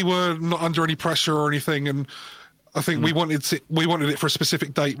we were not under any pressure or anything, and I think we wanted it for a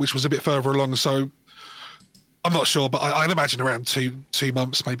specific date, which was a bit further along. So I'm not sure, but I'd imagine around 2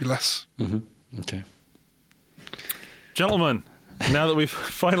 months, maybe less. Mm-hmm. Okay. Gentlemen, now that we've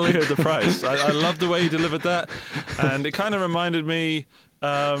finally heard the price, I love the way you delivered that, and it kind of reminded me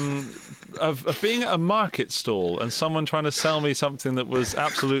of being at a market stall and someone trying to sell me something that was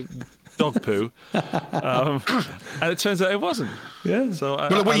absolute dog poo, and it turns out it wasn't. Yeah. So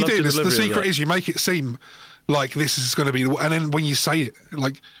What you do, the secret is you make it seem like this is going to be, and then when you say it,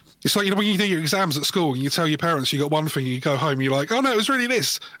 like it's like, you know, when you do your exams at school and you tell your parents you got one thing, you go home, and you're like, oh no, it was really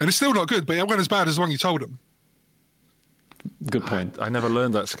this, and it's still not good, but it went as bad as the one you told them. Good point. I never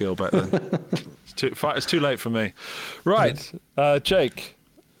learned that skill back then. It's too late for me. Right, Jake,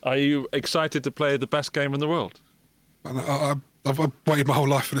 are you excited to play the best game in the world? And I've waited my whole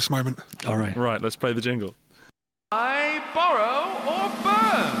life for this moment. All right. Right, let's play the jingle. I borrow or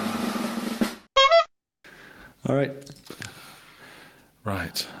burn. All right.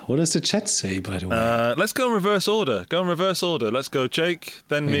 Right. What does the chat say, by the way? Let's go in reverse order. Let's go Jake,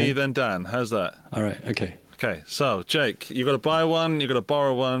 then me, then Dan. How's that? All right. Okay. Okay, so Jake, you've got to buy one, you've got to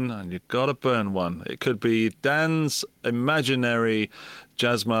borrow one, and you've got to burn one. It could be Dan's imaginary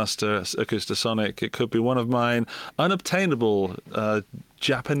Jazzmaster Acoustasonic. It could be one of mine unobtainable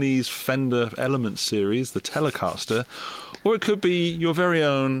Japanese Fender Element series, the Telecaster, or it could be your very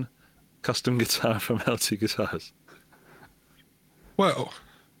own custom guitar from LT Guitars. Well,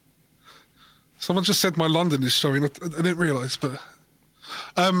 someone just said my London is showing. I didn't realise, but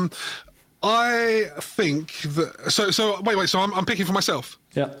I think that. So wait. So I'm picking for myself.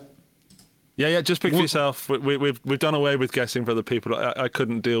 Yeah. Yeah. Just pick for yourself. We've done away with guessing for other people. I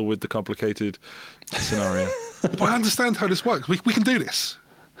couldn't deal with the complicated scenario. But I understand how this works. We can do this.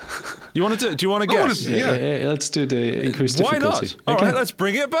 You want to do it? Do you want to guess? Yeah. Let's do the increased difficulty. Why not? All right, let's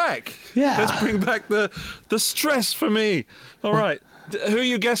bring it back. Yeah. Let's bring back the stress for me. All right. Who are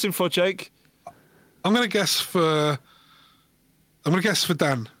you guessing for, Jake? I'm going to guess for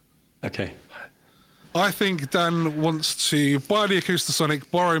Dan. Okay. I think Dan wants to buy the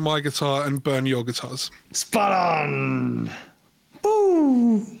Acoustasonic, borrow my guitar, and burn your guitars. Spot on.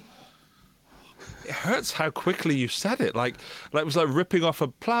 Ooh. It hurts how quickly you said it. Like it was like ripping off a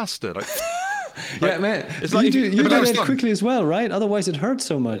plaster. Yeah, man. It's You like do but that was that fun. quickly as well, right? Otherwise, it hurts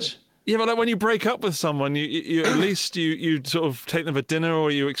so much. Yeah, but like when you break up with someone, you at least you sort of take them for dinner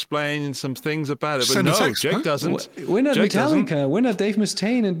or you explain some things about it. But Send a no, text, Jake huh? doesn't. We're not Jake Metallica. doesn't. We're not Dave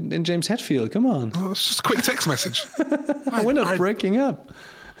Mustaine and James Hetfield. Come on. Oh, it's just a quick text message. We're not breaking up.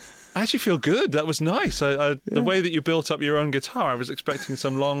 I actually feel good. That was nice. The way that you built up your own guitar, I was expecting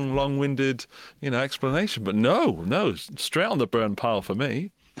some long-winded, explanation. But no, straight on the burn pile for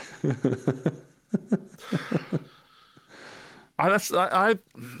me.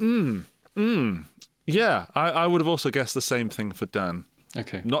 Yeah, I would have also guessed the same thing for Dan.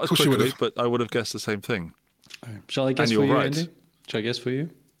 Okay. Not as Of course you quickly, would have. but I would have guessed the same thing. All right. Shall I guess And for you're you, right. Andy? Shall I guess for you?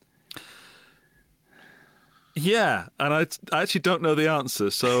 Yeah, and I actually don't know the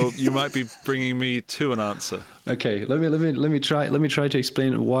answer, so you might be bringing me to an answer. Okay. Let me try to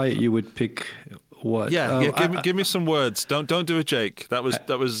explain why you would pick what. Give me some words. Don't do a Jake. That was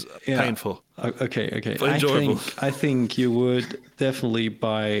Yeah. painful. Okay. Enjoyable. I think you would definitely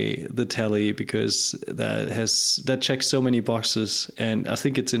buy the Telly because that checks so many boxes, and I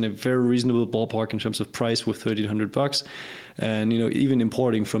think it's in a very reasonable ballpark in terms of price with $1,300, and even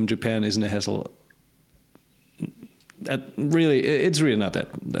importing from Japan isn't a hassle. It's really not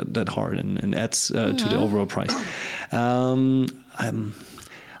that hard and adds to the overall price.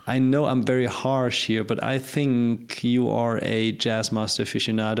 I know I'm very harsh here, but I think you are a Jazzmaster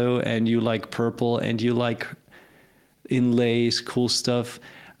aficionado and you like purple and you like inlays, cool stuff.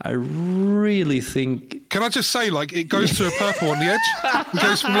 I really think... Can I just say, it goes to a purple on the edge? It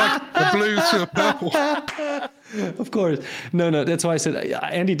goes from, a blue to a purple. Of course. No, that's why I said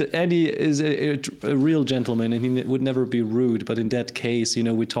Andy is a real gentleman and he would never be rude. But in that case,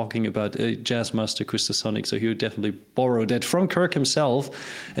 we're talking about a Jazzmaster Acoustasonic, so he would definitely borrow that from Kirk himself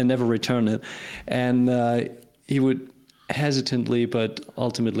and never return it. And he would hesitantly, but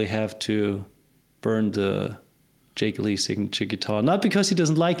ultimately have to burn the Jake Lee signature guitar. Not because he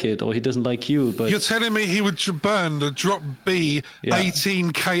doesn't like it or he doesn't like you, but... You're telling me he would burn the Drop B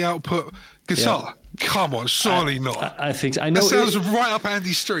 18K output guitar? Yeah. Come on, surely not. I think so. I know that sounds right up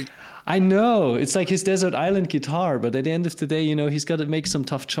Andy's street. I know. It's like his Desert Island guitar, but at the end of the day, he's got to make some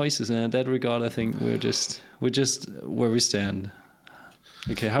tough choices. And in that regard, I think we're just where we stand.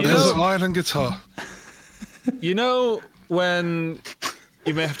 Okay, how Desert Island guitar. When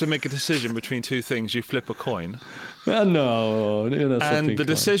you may have to make a decision between two things, you flip a coin. No, and the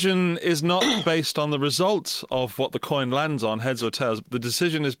decision is not based on the results of what the coin lands on, heads or tails. The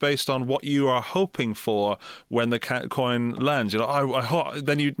decision is based on what you are hoping for when the coin lands.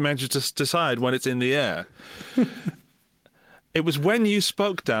 Then you manage to decide when it's in the air. It was when you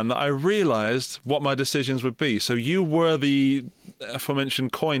spoke, Dan, that I realized what my decisions would be. So you were the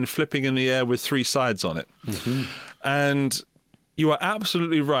aforementioned coin flipping in the air with three sides on it. Mm-hmm. And you are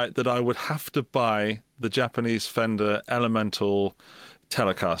absolutely right that I would have to buy the Japanese Fender Elemental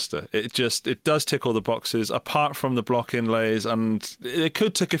Telecaster. It does tick all the boxes, apart from the block inlays, and it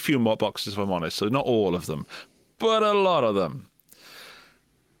could tick a few more boxes if I'm honest, so not all of them, but a lot of them.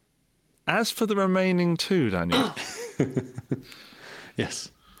 As for the remaining two, Daniel...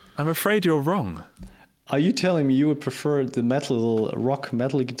 Yes. I'm afraid you're wrong. Are you telling me you would prefer the rock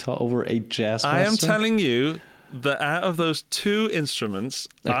metal guitar over a Jazzmaster? I am telling you that out of those two instruments,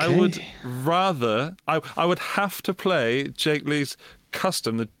 okay. I would rather... I would have to play Jake Lee's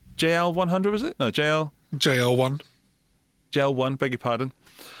custom, the JL100, was it? No, JL1. JL1, beg your pardon.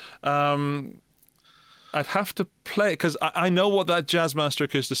 I'd have to play it, because I know what that Jazzmaster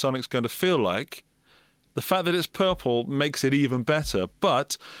Acoustosonic's going to feel like. The fact that it's purple makes it even better.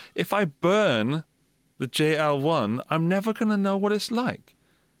 But if I burn the JL1, I'm never going to know what it's like.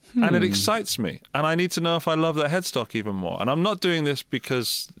 And it excites me. And I need to know if I love that headstock even more. And I'm not doing this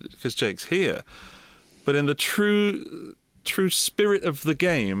because Jake's here. But in the true spirit of the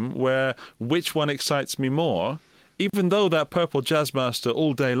game, where which one excites me more, even though that purple Jazzmaster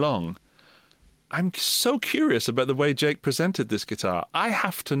all day long, I'm so curious about the way Jake presented this guitar. I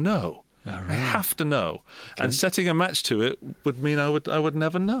have to know. Right. I have to know. Okay. And setting a match to it would mean I would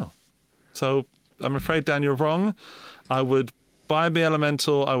never know. So I'm afraid, Dan, you're wrong. I would buy the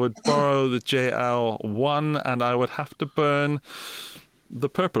Elemental, I would borrow the JL1, and I would have to burn the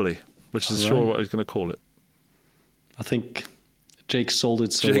Purpley, which is sure what I was going to call it. I think Jake sold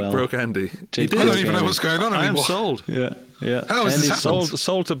it so Jake well. Jake broke Andy. I don't even know what's going on anymore. I am sold. Yeah. How is this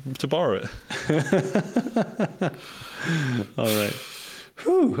sold to borrow it. All right.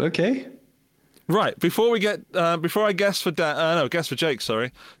 Whew, okay. Right, before I guess for guess for Jake,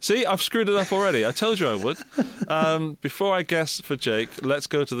 sorry. See, I've screwed it up already. I told you I would. Before I guess for Jake, let's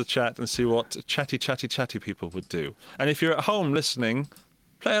go to the chat and see what chatty people would do. And if you're at home listening,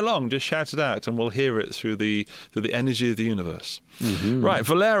 play along, just shout it out and we'll hear it through the energy of the universe. Mm-hmm. Right,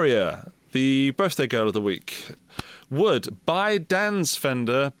 Valeria, the birthday girl of the week, would buy Dan's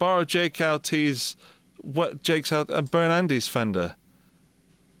Fender, borrow Jake's and burn Andy's Fender.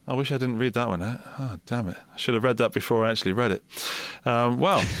 I wish I didn't read that one out. Oh, damn it. I should have read that before I actually read it.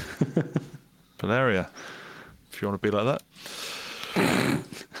 Well, Valeria, if you want to be like that.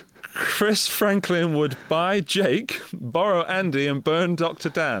 Chris Franklin would buy Jake, borrow Andy, and burn Dr.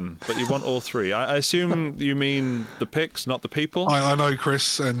 Dan. But you want all three. I assume you mean the picks, not the people? I know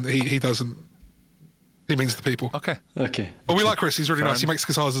Chris, and he doesn't. He means the people. Okay. But we like Chris. He's really nice. He makes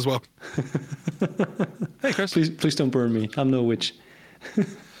guitars as well. Hey, Chris. Please don't burn me. I'm no witch.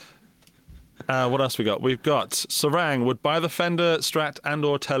 What else we got? We've got Sarang would buy the Fender Strat and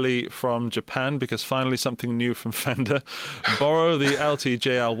or Tele from Japan because finally something new from Fender. Borrow the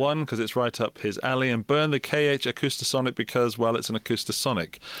LT-JL1 because it's right up his alley, and burn the KH Acoustasonic because, well, it's an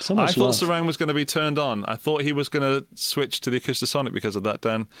Acoustasonic. I thought Sarang was going to be turned on. I thought he was going to switch to the Acoustasonic because of that,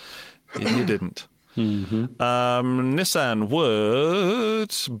 Dan. He didn't. Mm-hmm. Nissan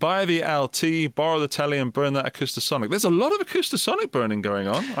would buy the LT, borrow the Tele, and burn that Acoustasonic. There's a lot of Acoustasonic burning going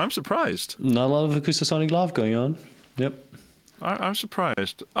on. I'm surprised. Not a lot of Acoustasonic love going on. Yep. I'm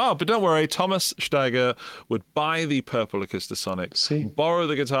surprised. Oh, but don't worry. Thomas Steiger would buy the purple Acoustasonic, borrow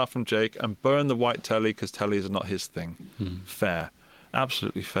the guitar from Jake, and burn the white Tele because Tele is not his thing. Fair.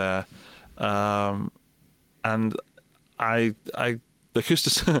 Absolutely fair. And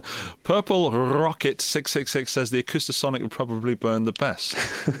the Purple Rocket 666 says the Acoustasonic would probably burn the best.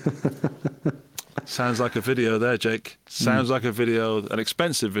 Sounds like a video there, Jake. Sounds like a video, an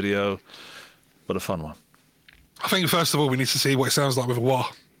expensive video, but a fun one. I think first of all we need to see what it sounds like with a wah.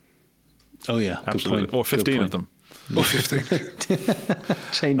 Oh yeah, absolutely. Or 15 of them. Or 15.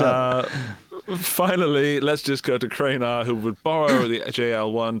 Chained up. finally, let's just go to Cranar, who would borrow the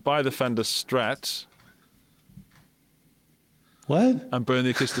JL1, buy the Fender Strat, What? and burn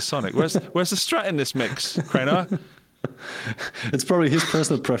the Acoustasonic. Where's the Strat in this mix, Cranar? It's probably his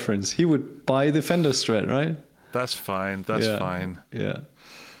personal preference. He would buy the Fender Strat, right? That's fine. That's Yeah. fine. Yeah.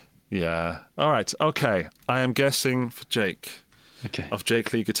 Yeah. All right. Okay. I am guessing for Jake Okay. of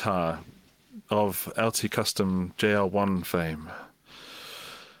Jake Lee Guitar of LT Custom JL1 fame.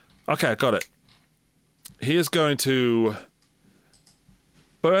 Okay, I got it. He is going to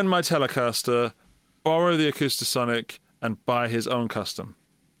burn my Telecaster, borrow the Acoustasonic, and buy his own custom,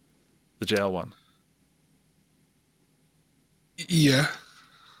 the JL1. Yeah.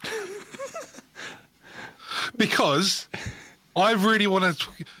 Because I really want to.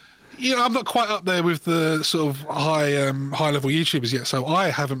 I'm not quite up there with the sort of high level YouTubers yet, so I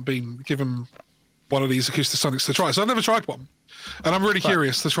haven't been given one of these Acoustasonics to try. So I've never tried one, and I'm really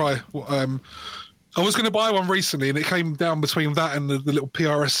curious to try. I was going to buy one recently, and it came down between that and the little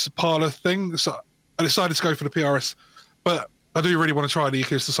PRS parlor thing. So I decided to go for the PRS, but I do really want to try the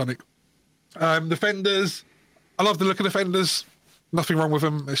Acoustasonic. The Fenders, I love the look of the Fenders. Nothing wrong with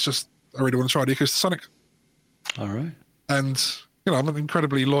them. It's just I really want to try the Acoustasonic. All right. And I'm an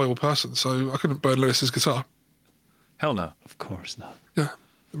incredibly loyal person, so I couldn't burn Lewis's guitar. Hell no. Of course not. Yeah,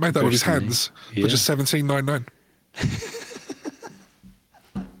 he made that with his Personally, hands yeah. for just $17.99.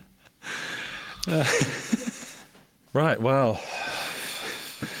 Right. Well.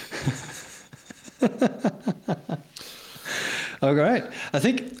 All right. I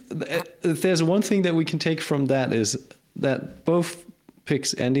think if there's one thing that we can take from that is that both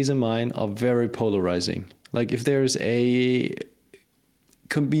picks, Andy's and mine, are very polarizing. Like if there's a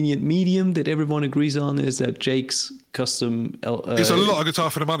convenient medium that everyone agrees on, is that Jake's custom It's a lot of guitar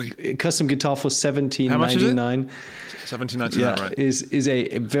for the money. custom guitar for How much is it? $17.99. $17.99, right? is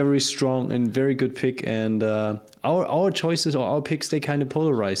a very strong and very good pick. And our choices or our picks, they kind of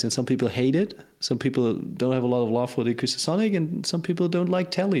polarize. And some people hate it. Some people don't have a lot of love for the Acoustasonic, and some people don't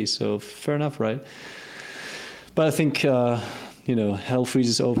like Telly. So fair enough, right? But I think hell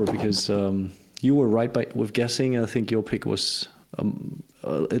freezes over because you were right with guessing. I think your pick was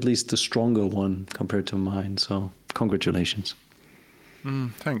at least the stronger one compared to mine. So congratulations.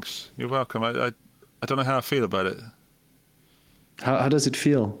 Thanks. You're welcome. I don't know how I feel about it. How does it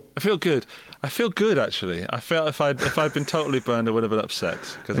feel? I feel good. I feel good, actually. I felt if I'd been totally burned, I would have been upset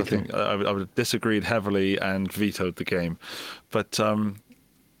because I think I would have disagreed heavily and vetoed the game. But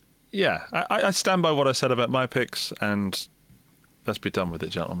yeah, I stand by what I said about my picks, and let's be done with it,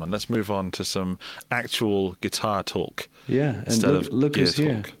 gentlemen. Let's move on to some actual guitar talk. Yeah, and instead of look gear who's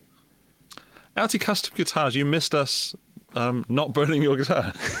here. talk. LT Custom Guitars, you missed us not burning your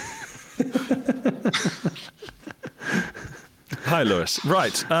guitar. Hi, Lewis.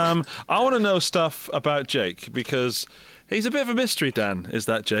 Right. I want to know stuff about Jake because he's a bit of a mystery, Dan, is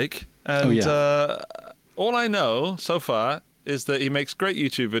that Jake? And all I know so far is that he makes great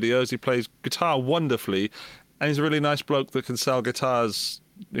YouTube videos, he plays guitar wonderfully, and he's a really nice bloke that can sell guitars,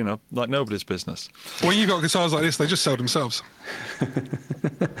 like nobody's business. When you got guitars like this, they just sell themselves. And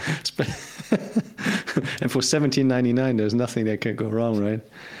for $17.99, there's nothing that can go wrong, right?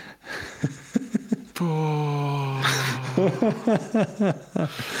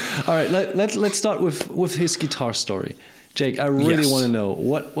 All right, let's start with his guitar story. Jake, I really want to know,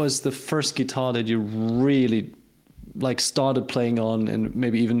 what was the first guitar that you really started playing on and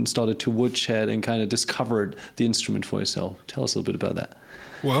maybe even started to woodshed and kind of discovered the instrument for yourself? Tell us a little bit about that.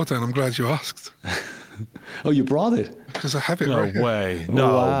 Well done, I'm glad you asked. Oh, you brought it? Because I have it No right here. way.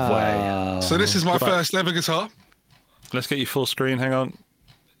 No way. So this is my first ever guitar. Let's get you full screen. Hang on.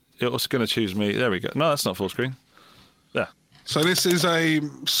 It was going to choose me. There we go. No, that's not full screen. There. So this is a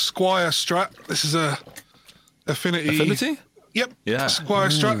Squire Strat. This is a Affinity. Affinity? Yep. Yeah. Squire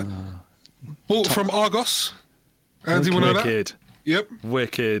Strat. Bought from Argos. Andy will know that. Wicked. Yep.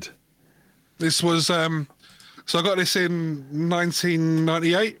 Wicked. This was so I got this in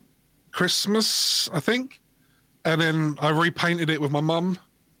 1998, Christmas, I think, and then I repainted it with my mum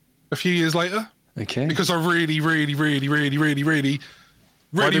a few years later. Okay. Because I really wanted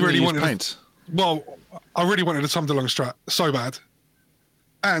paint. Well, I really wanted a Tom DeLonge Strat so bad,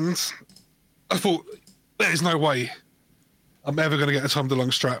 and I thought there's no way I'm ever going to get a Tom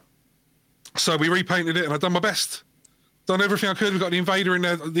DeLonge Strat. So we repainted it, and I've done my best. Done everything I could. We've got the Invader in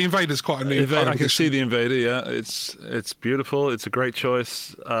there. The Invader's quite a new. I can see the Invader. Yeah, it's beautiful. It's a great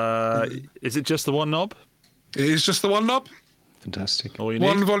choice. Is it just the one knob? It is just the one knob. Fantastic. All you need?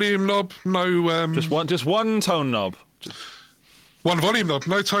 One volume knob. No. Just one tone knob. One volume knob.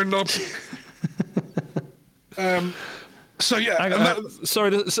 No tone knob. So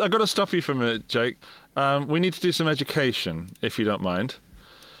sorry, I've got to stop you for a minute, Jake. We need to do some education, if you don't mind,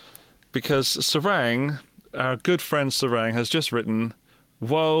 because Sarang, our good friend Sarang, has just written,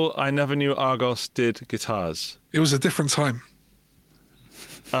 "Whoa, I never knew Argos did guitars." it was a different time.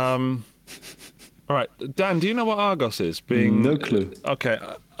 All right, Dan, do you know what Argos is? No clue. Okay,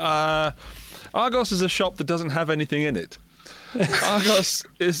 Argos is a shop that doesn't have anything in it. Argos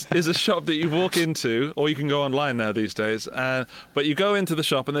is a shop that you walk into, or you can go online now these days. But you go into the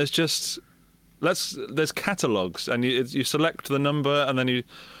shop and there's just there's catalogs, and you select the number, and then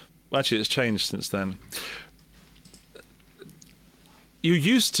actually it's changed since then. You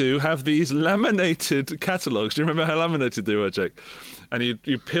used to have these laminated catalogs. Do you remember how laminated they were, Jake? And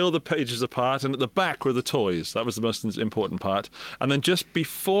you peel the pages apart, and at the back were the toys. That was the most important part. And then just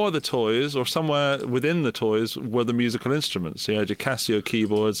before the toys, or somewhere within the toys, were the musical instruments. So you had your Casio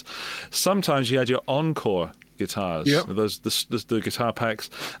keyboards. Sometimes you had your Encore guitars. Yep. The guitar packs.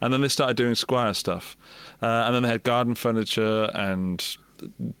 And then they started doing Squier stuff. And then they had garden furniture and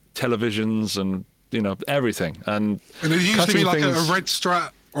televisions and, everything. And it used to be like a red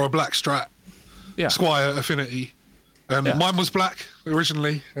Strat or a black Strat. Yeah. Squier Affinity. Mine was black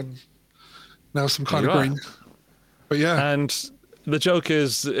originally, and now some kind of green. But yeah. And the joke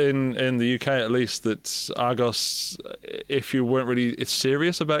is, in the UK at least, that Argos, if you weren't really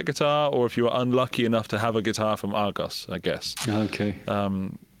serious about guitar, or if you were unlucky enough to have a guitar from Argos, I guess. Okay.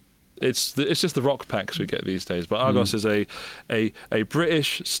 It's just the rock packs we get these days. But Argos is a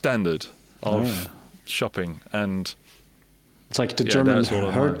British standard of shopping, and it's like the German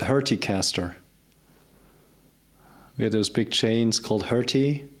Hertie-Caster. We had those big chains called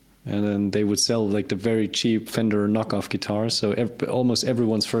Hertie, and then they would sell like the very cheap Fender knockoff guitars. So almost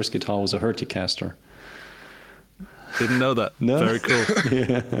everyone's first guitar was a Hertie-Caster. Didn't know that. No? Very cool.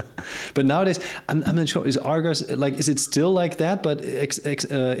 Yeah. But nowadays, I'm not sure, is Argos, is it still like that? But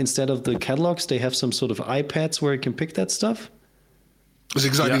instead of the catalogs, they have some sort of iPads where you can pick that stuff? It's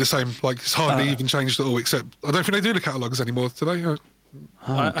exactly the same. Like, it's hardly even changed at all, except I don't think they do the catalogs anymore today.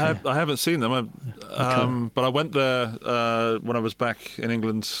 I haven't seen them, but I went there when I was back in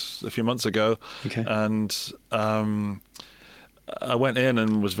England a few months ago, and I went in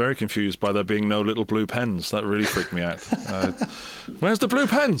and was very confused by there being no little blue pens. That really freaked me out. Where's the blue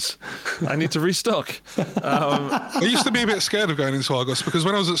pens? I need to restock. I used to be a bit scared of going into Argos, because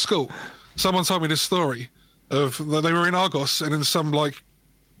when I was at school, someone told me this story of that they were in Argos, and then some like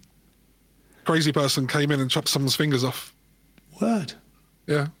crazy person came in and chopped someone's fingers off. What?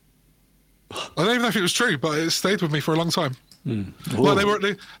 Yeah. I don't even know if it was true, but it stayed with me for a long time. Well, they were at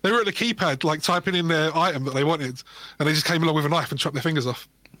the keypad, like typing in their item that they wanted, and they just came along with a knife and chopped their fingers off.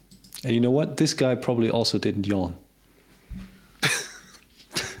 And you know what? This guy probably also didn't yawn.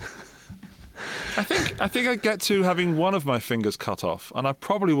 I think I'd get to having one of my fingers cut off, and I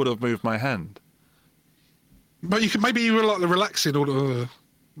probably would have moved my hand. But you were like relaxing, or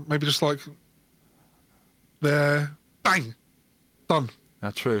maybe just like there, bang, done.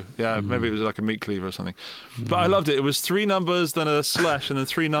 That's true. Yeah, maybe it was like a meat cleaver or something. But I loved it. It was 3 numbers, then a slash, and then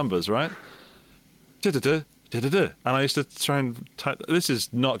 3 numbers, right? Da-da-da, da-da-da. And I used to try and type. This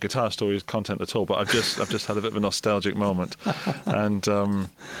is not Guitar Stories content at all, but I've just had a bit of a nostalgic moment. And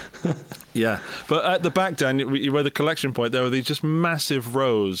yeah. But at the back, Dan, where the collection point, there were these just massive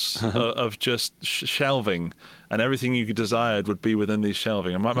rows of just shelving, and everything you desired would be within these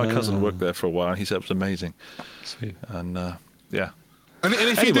shelving. And my cousin worked there for a while, and he said it was amazing. Sweet. And yeah. And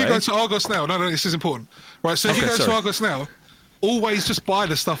if you do go to Argos now, no, this is important. Right, so if you go to Argos now, always just buy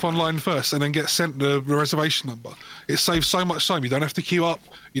the stuff online first and then get sent the reservation number. It saves so much time. You don't have to queue up.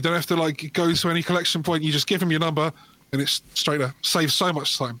 You don't have to like go to any collection point. You just give them your number and it's straight there. Saves so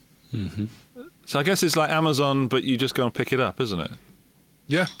much time. Mm-hmm. So I guess it's like Amazon, but you just go and pick it up, isn't it?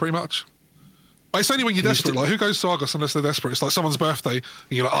 Yeah, pretty much. But it's only when you're desperate. Like, who goes to Argos unless they're desperate? It's like someone's birthday and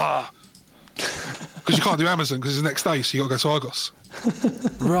you're like, because you can't do Amazon because it's the next day, so you got to go to Argos.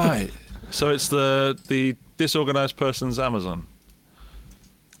 Right. So it's the disorganized person's Amazon.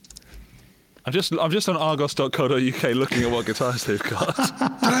 I'm just on argos.co.uk looking at what guitars they've got. Do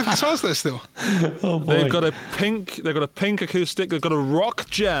they have guitars there still? Oh boy. They've got a pink acoustic. They've got a Rock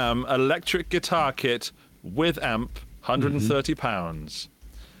Jam electric guitar kit with amp, £130.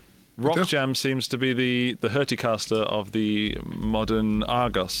 Rock Jam seems to be the Hertie-Caster of the modern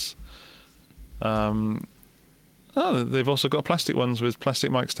Argos. They've also got plastic ones with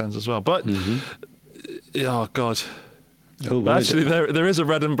plastic mic stands as well. But oh god. Oh, actually, there is a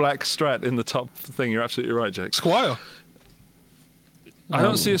red and black Strat in the top thing. You're absolutely right, Jake. Squier. I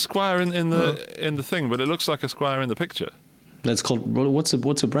don't see a Squier in the thing, but it looks like a Squier in the picture. That's called, what's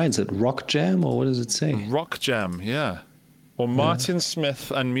a brand? Is it Rock Jam or what does it say? Rock Jam, yeah. Or Martin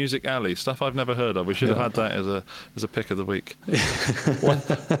Smith and Music Alley, stuff I've never heard of. We should have had that as a pick of the week.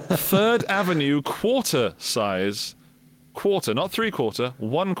 Third Avenue quarter, not 3/4,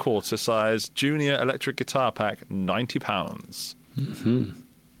 1/4 size junior electric guitar pack, £90. Mm-hmm.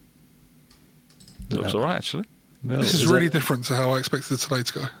 Looks all right, actually. Well, This is really different to how I expected today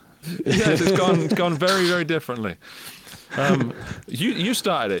to go. Yes, it's gone very, very differently. You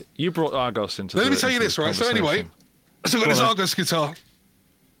started it. You brought Argos into Let the me tell you this, right? So anyway, so I've got this Argos guitar,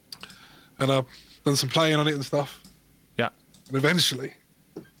 and I've done some playing on it and stuff. Yeah. And eventually,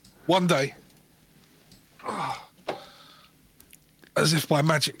 one day, as if by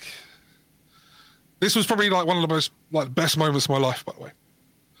magic, this was probably like one of the most best moments of my life, by the way.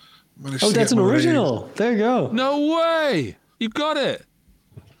 Oh, that's an original. There you go. No way! You got it.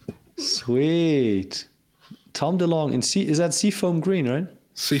 Sweet. Tom DeLonge in is that Seafoam Green, right?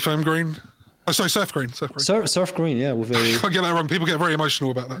 Seafoam Green. Oh, sorry, Surf Green. Surf Green, yeah. With I get that wrong. People get very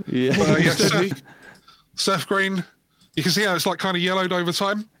emotional about that. Yeah. Yeah, Surf Green. You can see how it's like kind of yellowed over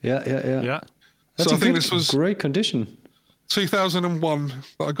time. Yeah. That's So I think this was great condition. 2001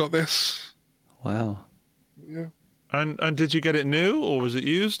 that I got this. Wow. Yeah. And did you get it new, or was it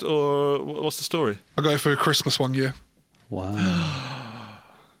used, or what's the story? I got it for Christmas one year. Wow.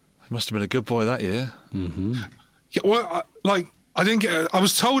 You must have been a good boy that year. Mm-hmm. Yeah, well, I didn't get it. I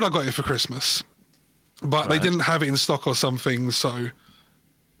was told I got it for Christmas, but they didn't have it in stock or something. So,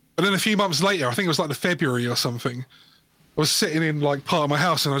 but then a few months later, I think it was like the February or something, I was sitting in like part of my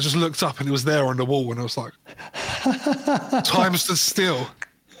house and I just looked up and it was there on the wall and I was like, time stood still.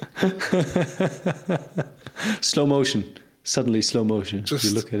 Slow motion. Suddenly slow motion. Just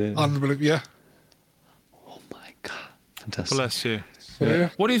you look at it. Unbelievable. Yeah. Oh my God. Fantastic. Bless you. Yeah.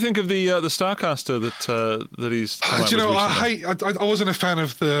 What do you think of the Starcaster that he's? come out Do you know? with I wasn't a fan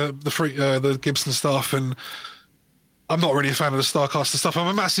of the Gibson stuff, and I'm not really a fan of the Starcaster stuff. I'm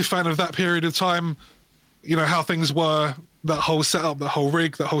a massive fan of that period of time. You know how things were, that whole setup, that whole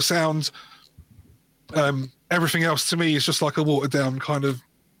rig, that whole sound. Everything else to me is just like a watered down kind of.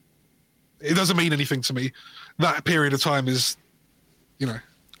 It doesn't mean anything to me. That period of time is, you know,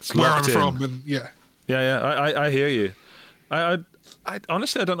 It's where I'm locked in. from, and yeah. I hear you. I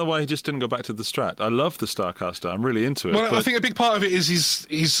honestly, I don't know why he just didn't go back to the Strat. I love the Starcaster. I'm really into it. Well, I but think a big part of it is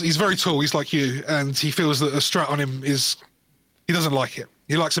he's very tall. He's like you, and he feels that a Strat on him is. He doesn't like it.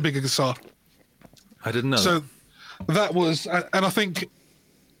 He likes a bigger guitar. I didn't know. So that was, and I think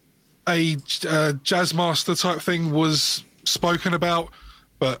a Jazzmaster type thing was spoken about,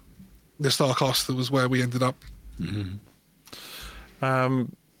 but the Starcaster was where we ended up.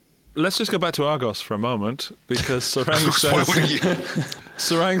 Let's just go back to Argos for a moment, because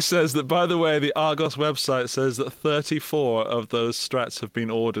Sarang says that, by the way, the Argos website says that 34 of those Strats have been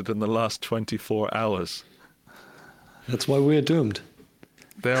ordered in the last 24 hours. That's why we're doomed.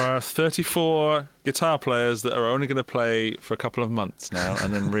 There are 34 guitar players that are only going to play for a couple of months now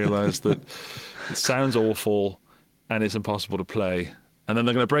and then realise that it sounds awful and it's impossible to play. And then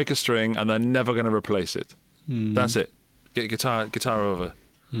they're going to break a string and they're never going to replace it. That's it. Get guitar over.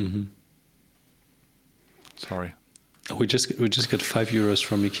 Mm-hmm. Sorry. We just got €5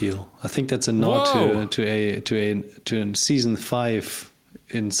 from Mikhail. I think that's a nod to a season 5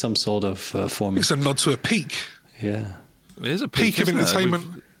 in some sort of format. It's a nod to a peak. Yeah. It is a Peak of isn't it?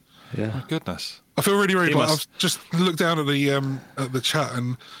 entertainment. Yeah. My goodness. I feel really, really He glad. must- I've just looked down at the chat,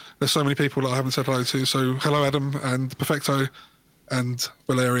 and there's so many people that I haven't said hello to. So hello, Adam and Perfecto, and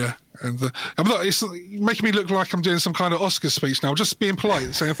Valeria, and I'm not. It's making me look like I'm doing some kind of Oscar speech now. Just being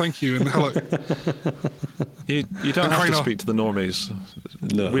polite, saying thank you and hello. You don't have to Crainer. speak to the normies.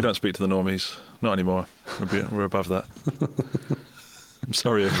 No. We don't speak to the normies. Not anymore. We're above that. I'm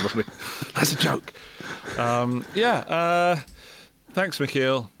sorry, everybody. That's a joke. Thanks,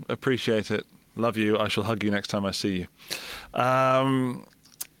 Mikhail. Appreciate it. Love you. I shall hug you next time I see you. I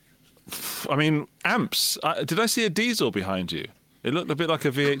mean, amps. Did I see a diesel behind you? It looked a bit like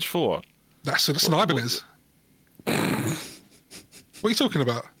a VH4. That's an Ibanez. What are you talking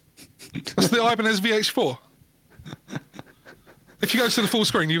about? That's the Ibanez VH4. If you go to the full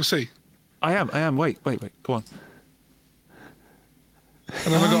screen, you'll see. I am. Wait. Go on.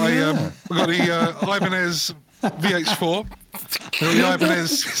 And then we got the Ibanez VH4, and the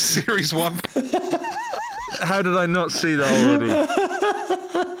Ibanez Series 1. How did I not see that already?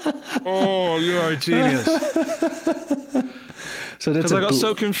 Oh, you are a genius. So that's Because I got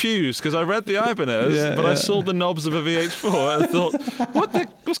so confused, because I read the Ibanez, but I saw the knobs of a VH4 and I thought,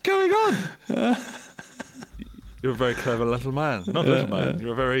 what's going on? You're a very clever little man. Not little man.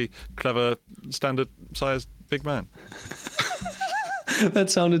 You're a very clever, standard-sized big man.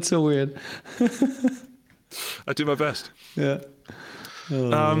 That sounded so weird. I do my best. Yeah.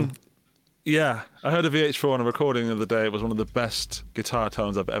 Yeah, I heard a VH4 on a recording the other day. It was one of the best guitar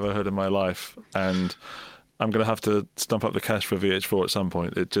tones I've ever heard in my life, and I'm going to have to stump up the cash for VH4 at some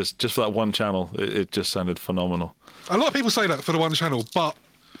point. It just for that one channel, it just sounded phenomenal. A lot of people say that for the one channel, but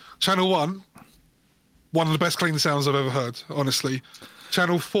channel 1, one of the best clean sounds I've ever heard, honestly.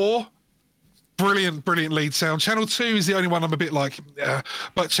 Channel 4, brilliant lead sound. Channel 2 is the only one I'm a bit like, yeah.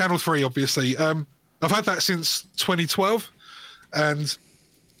 But channel 3, obviously. I've had that since 2012, and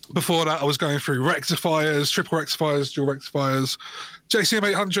before that I was going through rectifiers, triple rectifiers, dual rectifiers,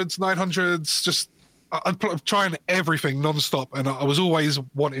 JCM 800s, 900s, just I'm trying everything non-stop, and I was always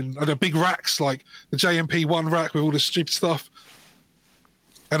wanting the big racks like the JMP1 rack with all the stupid stuff,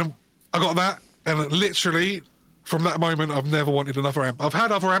 and I got that, and literally from that moment I've never wanted another amp. I've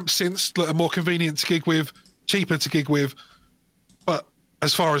had other amps since that are more convenient to gig with, cheaper to gig with, but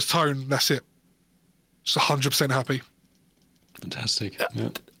as far as tone, that's it. Just 100% happy. Fantastic. Yeah.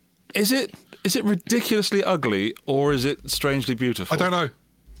 Is it ridiculously ugly, or is it strangely beautiful? I don't know.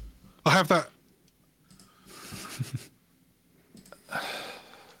 I have that.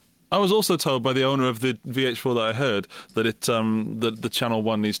 I was also told by the owner of the VH4 that I heard that the channel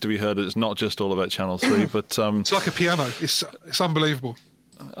 1 needs to be heard. It's not just all about channel 3, but It's like a piano. It's unbelievable.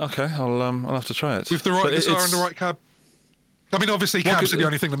 Okay, I'll have to try it With the right guitar and the right cab. I mean, obviously cabs are the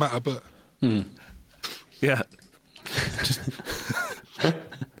only thing that matter, but yeah.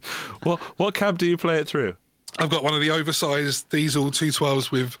 What cab do you play it through? I've got one of the oversized diesel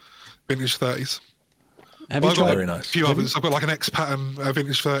 212s with vintage 30s. Have you I've got tried? Very nice. a few others. I've got like an X pattern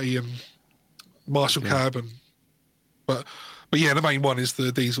vintage 30 and Marshall cab, but yeah, the main one is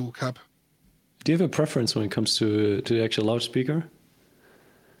the diesel cab. Do you have a preference when it comes to the actual loudspeaker?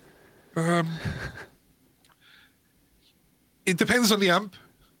 It depends on the amp.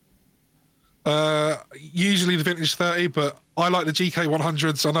 Usually the vintage 30, but I like the GK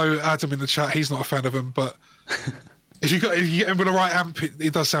 100s. I know Adam in the chat, he's not a fan of them, but if you get him with the right amp,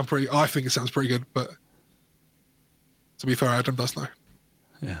 it does sound pretty. I think it sounds pretty good, but to be fair, Adam does know.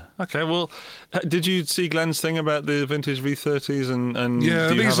 Yeah. Okay, well, did you see Glenn's thing about the vintage V30s and Yeah,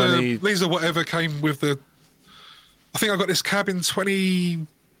 do you these have are any... these are whatever came with the. I think I got this cab in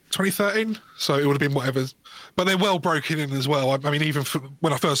 2013, so it would have been whatever. But they're well broken in as well. I mean, even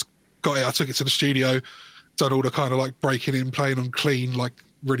when I first got it, I took it to the studio, done all the kind of like breaking in, playing on clean, like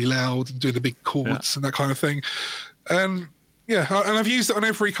really loud, and doing the big chords and that kind of thing. And yeah, and I've used it on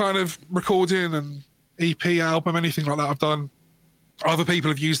every kind of recording and EP album, anything like that I've done. Other people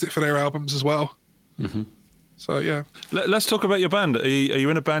have used it for their albums as well. Mm-hmm. So yeah. Let's talk about your band. Are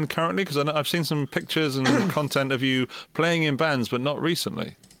you in a band currently? Because I've seen some pictures and content of you playing in bands, but not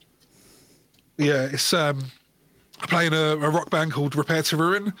recently. Yeah, it's I'm playing a rock band called Repair to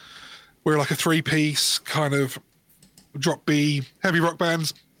Ruin. We're like a 3-piece kind of drop B heavy rock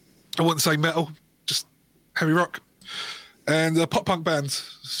band. I wouldn't say metal, just heavy rock, and a pop punk band.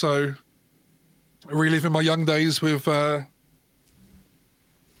 So reliving my young days with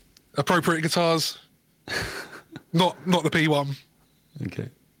appropriate guitars. not the P1. Okay.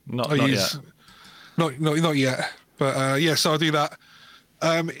 Not yet. Not yet. But yeah, so I do that.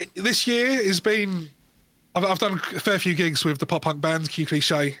 This year has been. I've done a fair few gigs with the pop punk band Q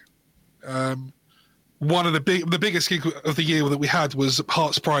Cliche. One of the biggest gig of the year that we had was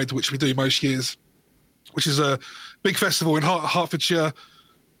Hearts Pride, which we do most years, which is a big festival in Hertfordshire.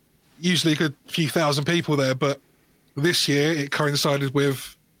 Usually a good few thousand people there, but this year it coincided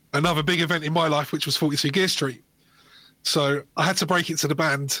with another big event in my life, which was 42 Gear Street. So I had to break it to the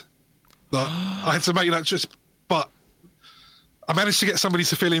band. Like, I had to make that but I managed to get somebody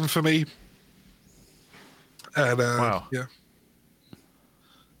to fill in for me. And Wow. Yeah.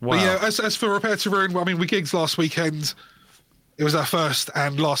 Wow. But yeah, as for Repair to Ruin, I mean, we gigged last weekend. It was our first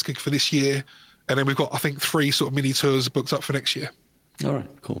and last gig for this year. And then we've got, I think, 3 sort of mini tours booked up for next year. All right.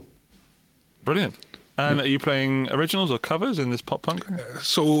 Cool. Brilliant. And are you playing originals or covers in this pop punk?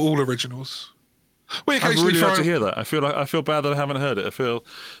 So all originals. We I'd occasionally really like throw. to hear that. I feel bad that I haven't heard it. I feel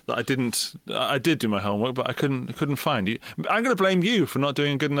that I did do my homework, but I couldn't find you. I'm going to blame you for not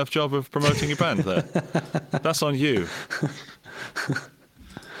doing a good enough job of promoting your band there. That's on you.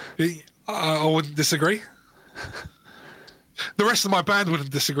 I wouldn't disagree. The rest of my band wouldn't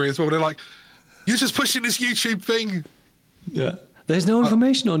disagree as well. They're like, you're just pushing this YouTube thing. Yeah. There's no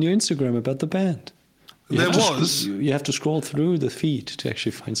information on your Instagram about the band. You have to scroll through the feed to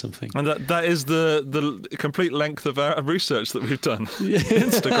actually find something. And that is the complete length of our research that we've done.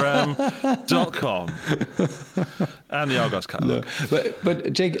 Instagram.com and the Argos catalog. No.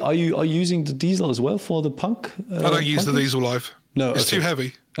 But Jake, are you using the diesel as well for the punk? I don't use the diesel live. No, It's too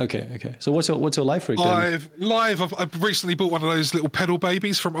heavy. Okay. So what's your live rig then? I've recently bought one of those little pedal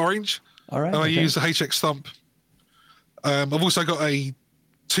babies from Orange. All right. And I use the HX Stump. I've also got a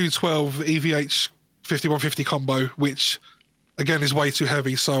 212 EVH 5150 combo, which again is way too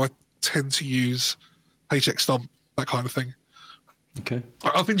heavy, so I tend to use HX Stump, that kind of thing. Okay.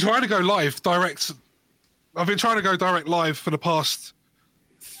 I've been trying to go direct live for the past,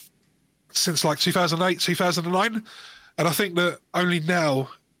 since like 2008, 2009. And I think that only now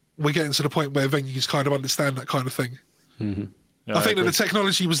we're getting to the point where venues kind of understand that kind of thing. Mm-hmm. Yeah, I think that the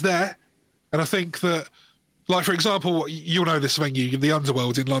technology was there. And I think that, like, for example, you'll know this venue, the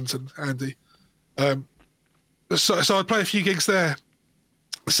Underworld in London, Andy. So I'd play a few gigs there.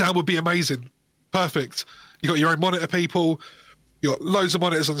 The sound would be amazing. Perfect. You got your own monitor people. You got loads of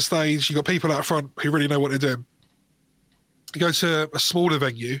monitors on the stage. You got people out front who really know what they're doing. You go to a smaller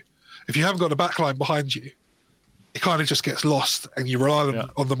venue. If you haven't got a backline behind you, it kind of just gets lost, and you rely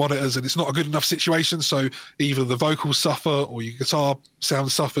on the monitors, and it's not a good enough situation. So either the vocals suffer or your guitar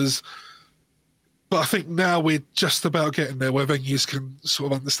sound suffers. But I think now we're just about getting there where venues can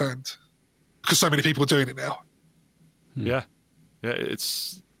sort of understand, because so many people are doing it now. Yeah,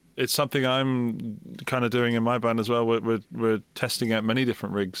 it's something I'm kind of doing in my band as well. We're testing out many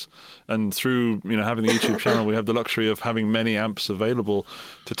different rigs, and through having the YouTube channel, we have the luxury of having many amps available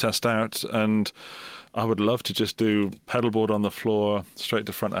to test out. And I would love to just do pedalboard on the floor, straight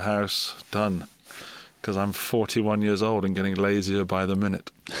to front of house, done. Because I'm 41 years old and getting lazier by the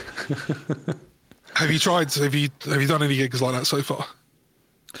minute. Have you tried? Have you done any gigs like that so far?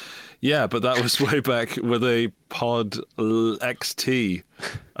 Yeah, but that was way back with a Pod XT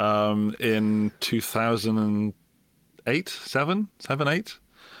in 2008, 7, 8,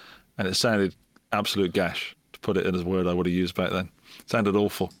 and it sounded absolute gash. To put it in a word I would have used back then. Sounded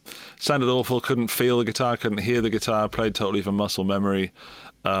awful. Couldn't feel the guitar, couldn't hear the guitar, played totally from muscle memory.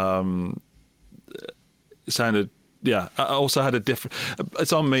 Sounded, I also had a different,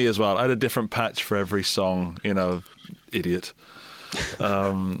 it's on me as well. I had a different patch for every song, idiot.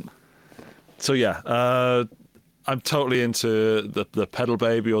 So I'm totally into the Pedal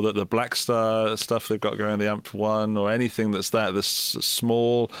Baby or the Black Star stuff they've got going, the Amp 1 or anything that's this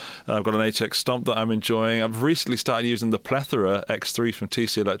small. I've got an HX Stomp that I'm enjoying. I've recently started using the Plethora X3 from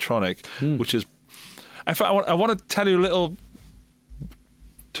TC Electronic, which is... In fact, I want to tell you a little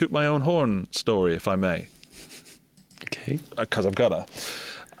toot my own horn story, if I may. Okay. Because I've got to.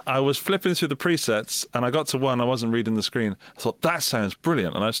 I was flipping through the presets and I got to one, I wasn't reading the screen. I thought, that sounds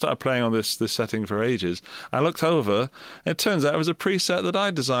brilliant. And I started playing on this setting for ages. I looked over, and it turns out it was a preset that I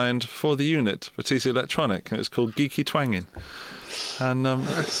designed for the unit, for TC Electronic, and it was called Geeky Twangin'. And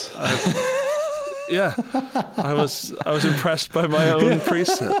I was impressed by my own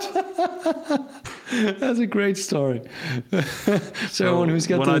preset. That's a great story. So everyone who's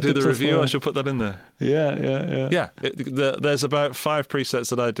got when I do the review, I should put that in there. Yeah. There's about 5 presets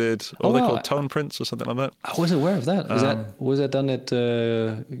that I did. Or they're called tone prints or something like that. I wasn't aware of that. Was that done at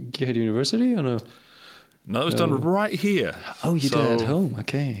Gearhead University or no? No, it was done right here. Oh, you did it at home.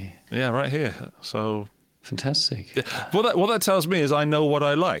 Okay. Yeah, right here. So fantastic. What that tells me is I know what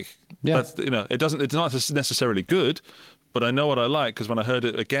I like. Yeah. It's not necessarily good, but I know what I like, because when I heard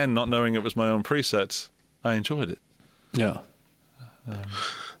it again, not knowing it was my own preset, I enjoyed it. Yeah.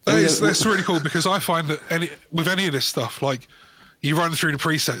 That's really cool, because I find that with any of this stuff, like, you run through the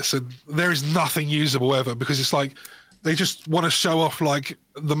presets and there is nothing usable ever, because it's like they just want to show off like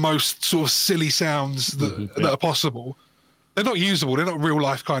the most sort of silly sounds that are possible. They're not usable. They're not real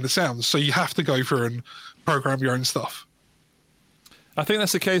life kind of sounds. So you have to go through and program your own stuff. I think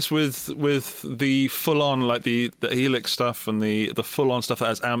that's the case with the full-on, like the Helix stuff and the full-on stuff that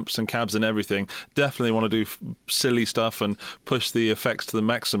has amps and cabs and everything. Definitely want to do silly stuff and push the effects to the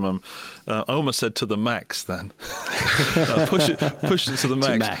maximum. I almost said to the max then. Push it to the max.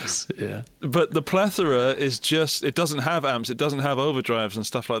 To max, yeah. But the Plethora is just, it doesn't have amps, it doesn't have overdrives and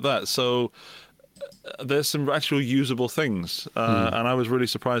stuff like that. So there's some actual usable things, and I was really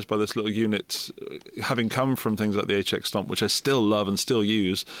surprised by this little unit, having come from things like the HX Stomp, which I still love and still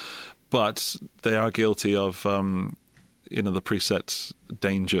use, but they are guilty of the preset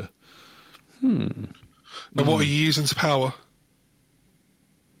danger. And what are you using to power?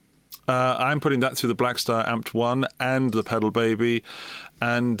 I'm putting that through the Black Star Amped 1 and the Pedal Baby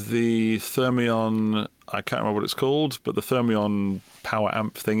and the Thermion, I can't remember what it's called, but the Thermion power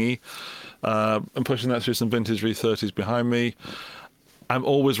amp thingy. I'm pushing that through some vintage V30s behind me. I'm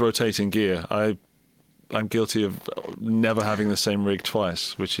always rotating gear. I'm guilty of never having the same rig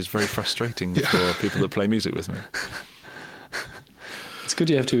twice, which is very frustrating for people that play music with me. It's good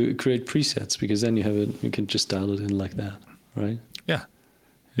you have to create presets, because then you can just dial it in like that, right? Yeah.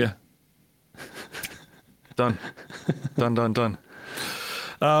 Yeah. Done.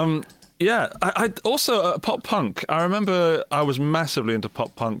 Yeah, I also pop punk. I remember I was massively into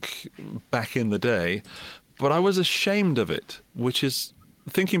pop punk back in the day, but I was ashamed of it, which is,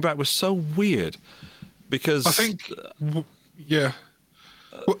 thinking back, was so weird because I think, yeah.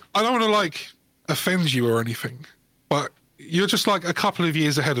 Well, I don't want to like offend you or anything, but you're just like a couple of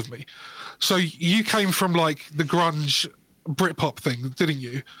years ahead of me. So you came from like the grunge Britpop thing, didn't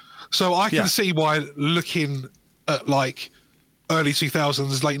you? So I can see why looking at like early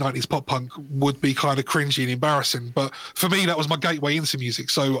 2000s, late 90s pop punk would be kind of cringy and embarrassing. But for me, that was my gateway into music.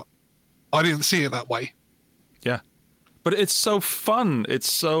 So I didn't see it that way. Yeah. But it's so fun.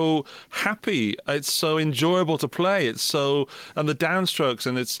 It's so happy. It's so enjoyable to play. It's so, and the downstrokes,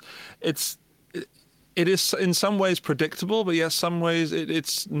 and it is in some ways predictable, but yes, some ways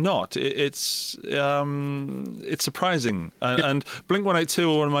it's not. It's surprising. And Blink-182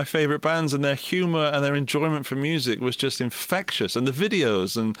 are one of my favorite bands, and their humor and their enjoyment for music was just infectious. And the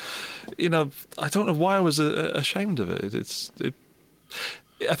videos, and I don't know why I was ashamed of it.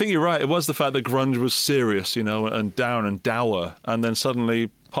 I think you're right. It was the fact that grunge was serious, and down and dour, and then suddenly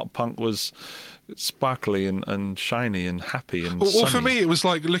pop punk was sparkly and shiny and happy and well, for me, it was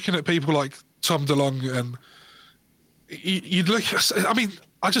like looking at people like Tom DeLonge, and you'd look. I mean,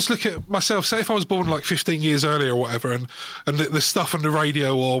 I just look at myself. Say if I was born like 15 years earlier or whatever, and the stuff on the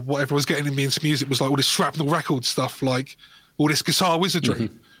radio or whatever was getting me into music was like all this shrapnel record stuff, like all this guitar wizardry.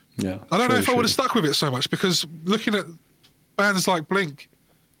 Mm-hmm. Yeah, I don't know if I would have stuck with it so much, because looking at bands like Blink,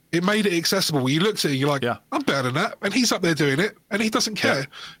 it made it accessible. You looked at it, you're like, I'm better than that, and he's up there doing it, and he doesn't care.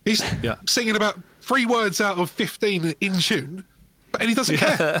 He's singing about 3 words out of 15 in tune, and he doesn't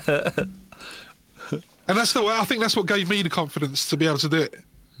care. And I think that's what gave me the confidence to be able to do it.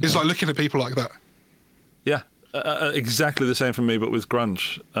 Is like looking at people like that. Yeah, exactly the same for me, but with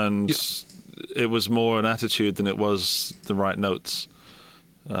grunge, and it was more an attitude than it was the right notes.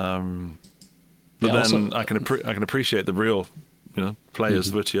 But then also, I can appreciate the real, players,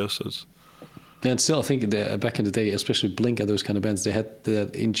 virtuosos. And still, I think back in the day, especially Blink and those kind of bands, they had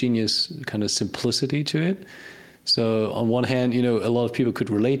that ingenious kind of simplicity to it. So on one hand, a lot of people could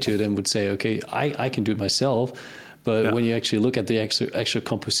relate to it and would say, okay, I can do it myself. But when you actually look at the actual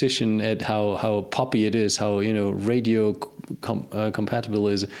composition, at how poppy it is, how radio compatible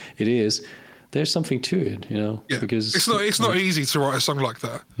it is, there's something to it, Yeah. because it's not easy to write a song like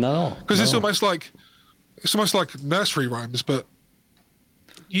that. No, because it's almost like nursery rhymes, but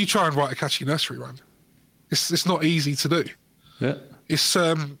you try and write a catchy nursery rhyme. It's not easy to do. Yeah. It's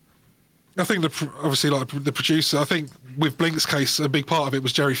I think obviously like the producer, I think with Blink's case, a big part of it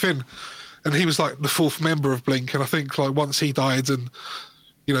was Jerry Finn, and he was like the 4th member of Blink. And I think like once he died and,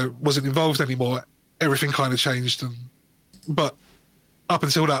 wasn't involved anymore, everything kind of changed. But up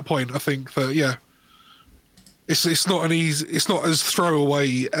until that point, I think that, it's not as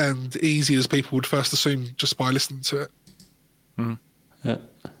throwaway and easy as people would first assume just by listening to it. Mm. Yeah.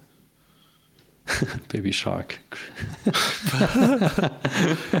 Baby Shark.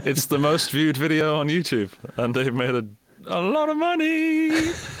 It's the most viewed video on YouTube, and they've made a lot of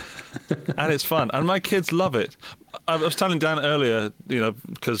money. And it's fun, and my kids love it. I was telling Dan earlier,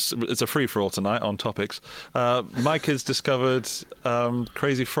 because it's a free-for-all tonight on topics. My kids discovered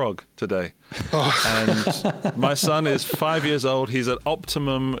Crazy Frog today. And my son is 5 years old. He's at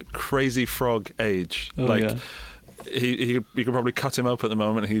optimum Crazy Frog age. He you could probably cut him up at the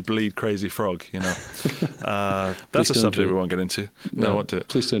moment and he'd bleed Crazy Frog, That's a subject we won't get into. No, I won't do it.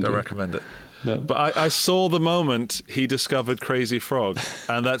 Please don't recommend it. No. But I saw the moment he discovered Crazy Frog,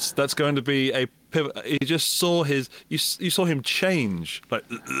 and that's going to be a pivot. You just saw you saw him change, like,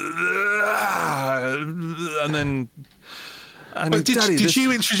 and then. But did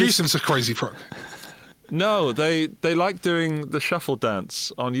you introduce him to Crazy Frog? No, they like doing the shuffle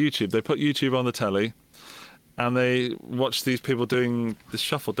dance on YouTube. They put YouTube on the telly, and they watch these people doing the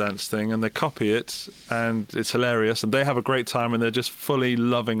shuffle dance thing, and they copy it, and it's hilarious, and they have a great time, and they're just fully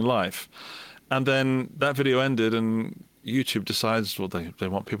loving life. And then that video ended, and YouTube decides, well, they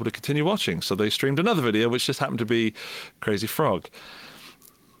want people to continue watching, so they streamed another video, which just happened to be Crazy Frog.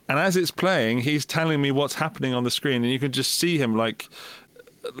 And as it's playing, he's telling me what's happening on the screen, and you can just see him like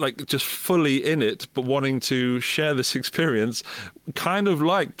just fully in it, but wanting to share this experience, kind of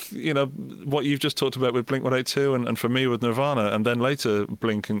like, what you've just talked about with Blink-182 and for me with Nirvana, and then later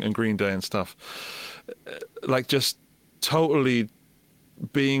Blink and Green Day and stuff. Like, just totally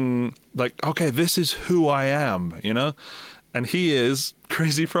being like, okay, this is who I am, and he is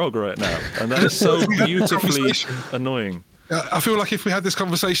Crazy Frog right now, and that is so beautifully annoying. I feel like if we had this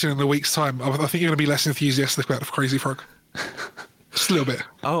conversation in a week's time, I think you're going to be less enthusiastic about Crazy Frog. a little bit.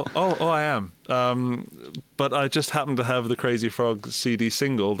 Oh, I am. But I just happen to have the Crazy Frog CD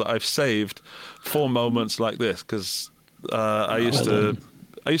single that I've saved for moments like this, because I used to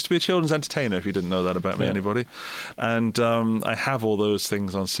be a children's entertainer, if you didn't know that about me, anybody. And I have all those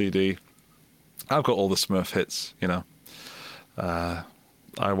things on CD. I've got all the Smurf hits, you know.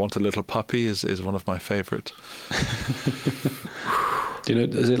 I Want a Little Puppy is one of my favorite. You know,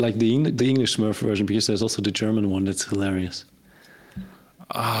 is it like the English Smurf version? Because there's also the German one that's hilarious.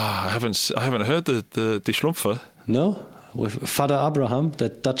 I haven't heard the Die Schlumpfer. No, with Vater Abraham,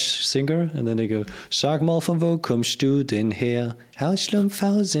 that Dutch singer, and then they go, Sag mal von wo kommst du denn her? Herr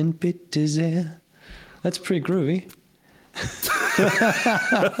Schlumpfhausen, bitte sehr. That's pretty groovy.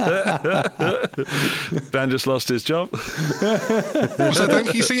 Ben just lost his job. Was that Dan?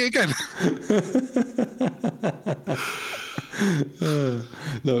 Can you sing it again?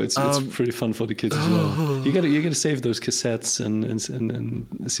 No, it's pretty fun for the kids as well. You gotta save those cassettes and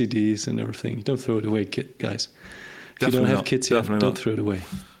CDs and everything. Don't throw it away, guys. If you don't have kids yet, don't throw it away.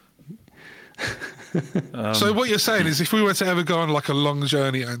 So what you're saying is, if we were to ever go on like a long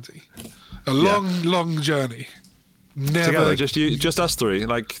journey, Andy, a long journey, never together, just us three,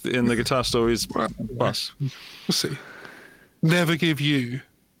 like in the Guitar Stories bus. We'll see. Never give you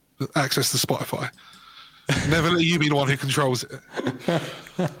access to Spotify. Never let you be the one who controls it.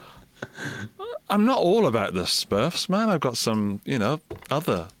 I'm not all about the Smurfs, man. I've got some,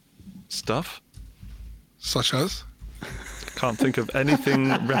 other stuff. Such as? Can't think of anything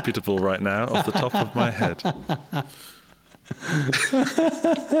reputable right now off the top of my head.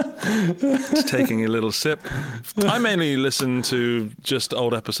 Just taking a little sip. I mainly listen to just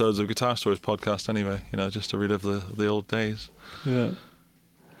old episodes of Guitar Stories podcast anyway, just to relive the old days. Yeah.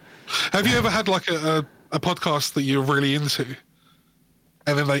 Have you ever had like a podcast that you're really into,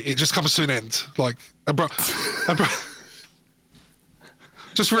 and then it just comes to an end, like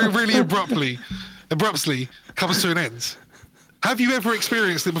just really abruptly comes to an end? Have you ever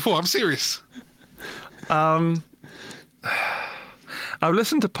experienced it before? I'm serious. I've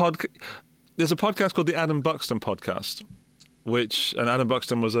listened to there's a podcast called the Adam Buxton Podcast, and Adam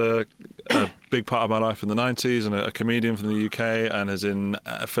Buxton was a big part of my life in the 90s, and a comedian from the UK, and is in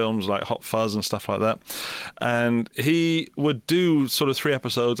films like Hot Fuzz and stuff like that. And he would do sort of 3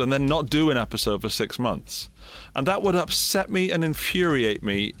 episodes and then not do an episode for 6 months. And that would upset me and infuriate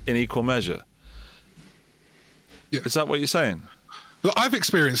me in equal measure. Yeah. Is that what you're saying? Look, I've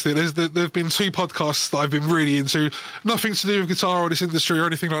experienced it. There have been 2 podcasts that I've been really into, nothing to do with guitar or this industry or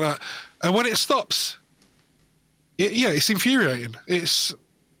anything like that. And when it stops, it's infuriating.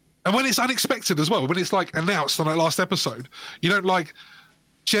 And when it's unexpected as well, when it's like announced on that last episode, you don't like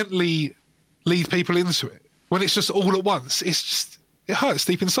gently lead people into it. When it's just all at once, it hurts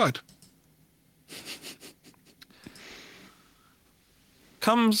deep inside.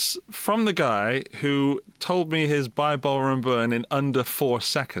 Comes from the guy who told me his Buy, Borrow and Burn in under 4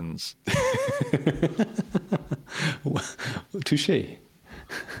 seconds. Touché.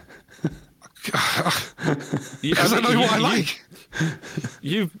 Because I know what I like.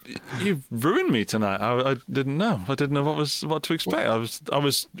 You've ruined me tonight. I didn't know. I didn't know what to expect. I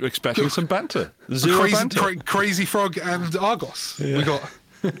was expecting some banter. Zero banter. Crazy Frog and Argos. Yeah. We got.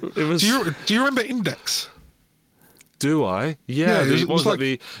 It was. Do you remember Index? Do I? Yeah. It was like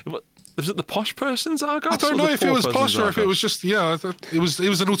was it the posh person's Argos? I don't know if it was posh or if it was just it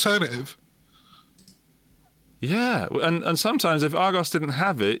was an alternative. Yeah, and sometimes if Argos didn't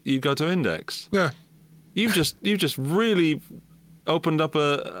have it, you'd go to Index. Yeah. You've just really opened up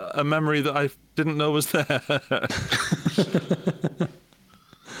a memory that I didn't know was there.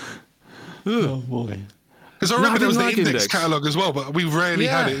 Oh boy. Because I remember there was the Index catalogue as well, but we rarely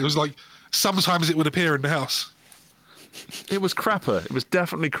had it. It was like sometimes it would appear in the house. It was crapper. It was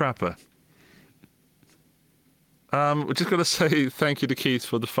definitely crapper. We're just going to say thank you to Keith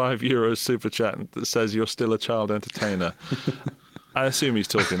for the €5 super chat that says you're still a child entertainer. I assume he's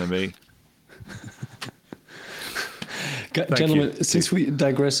talking to me. Gentlemen, since we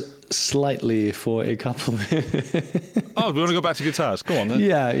digress slightly for a couple Oh, we want to go back to guitars. Go on then.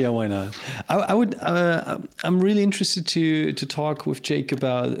 Yeah, why not? I'm really interested to talk with Jake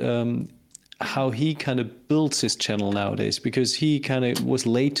about how he kind of builds his channel nowadays, because he kind of was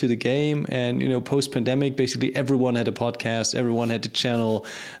late to the game, and post-pandemic, basically everyone had a podcast, everyone had a channel,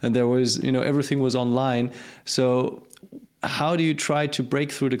 and there was everything was online. So how do you try to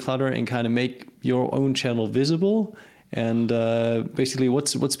break through the clutter and kind of make your own channel visible? And basically,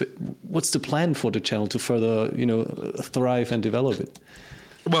 what's the plan for the channel to further thrive and develop it?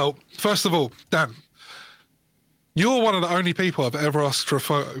 Well, first of all, Dan, you're one of the only people I've ever asked for a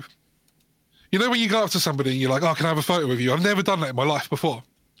photo. You know when you go up to somebody and you're like, "Oh, can I have a photo with you?" I've never done that in my life before.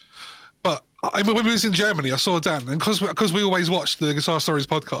 But when we was in Germany, I saw Dan, and because we always watched the Guitar Stories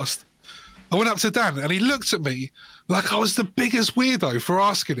podcast, I went up to Dan and he looked at me like I was the biggest weirdo for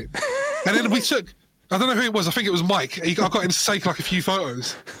asking him. And then we took, I don't know who it was, I think it was Mike. I got him to take like a few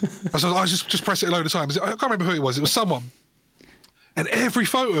photos. I just pressed it a load of times. I can't remember who it was. It was someone. And every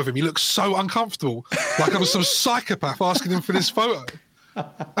photo of him, he looked so uncomfortable, like I was some psychopath asking him for this photo.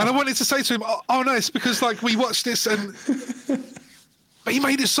 And I wanted to say to him, oh no, it's because like we watched this and but he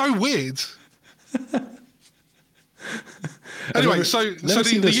made it so weird. Anyway, so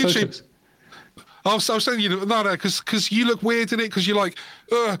the YouTube. I was saying, no, because you look weird in it, because you're like,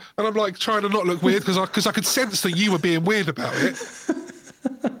 and I'm like trying to not look weird because I could sense that you were being weird about it.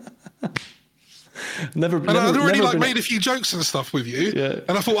 I'd already made a few jokes and stuff with you,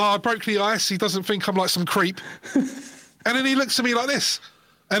 and I thought, I broke the ice. He doesn't think I'm like some creep, and then he looks at me like this.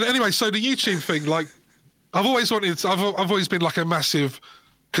 And anyway, so the YouTube thing, like, I've always been like a massive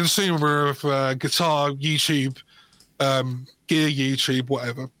consumer of guitar YouTube, gear YouTube,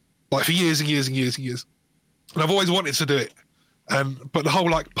 whatever. Like for years and years and years and years. And I've always wanted to do it. But the whole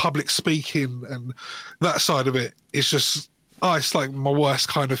like public speaking and that side of it is just, it's like my worst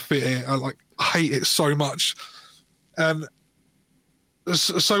kind of fear. I hate it so much. And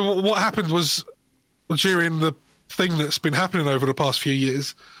so what happened was during the thing that's been happening over the past few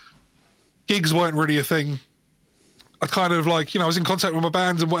years, gigs weren't really a thing. I kind of like, I was in contact with my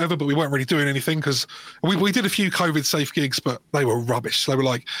bands and whatever, but we weren't really doing anything because we did a few COVID safe gigs, but they were rubbish. They were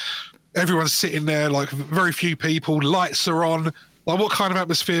like, everyone's sitting there, like very few people, lights are on. Like what kind of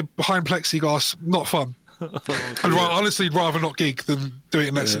atmosphere behind plexiglass? Not fun. I'd honestly rather not gig than do it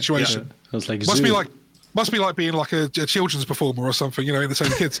in that situation. Yeah. It was like must be like being like a children's performer or something,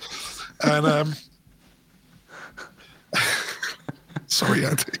 entertaining kids. And sorry,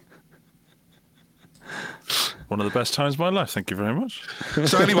 Andy. One of the best times of my life. Thank you very much.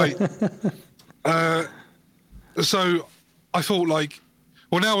 So anyway, so I thought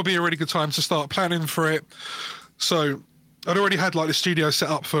now would be a really good time to start planning for it. So I'd already had like the studio set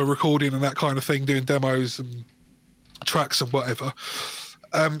up for recording and that kind of thing, doing demos and tracks and whatever.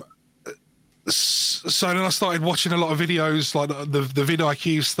 So then I started watching a lot of videos, like the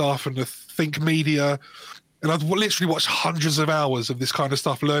vidIQ stuff and the Think Media. And I've literally watched hundreds of hours of this kind of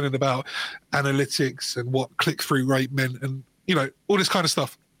stuff, learning about analytics and what click-through rate meant and, all this kind of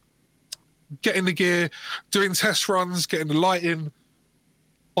stuff. Getting the gear, doing test runs, getting the lighting,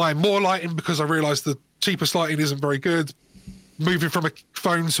 buying more lighting because I realised the cheapest lighting isn't very good, moving from a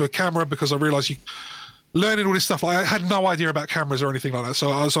phone to a camera because I realised learning all this stuff. I had no idea about cameras or anything like that. So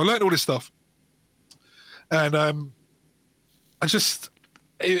I learned all this stuff. And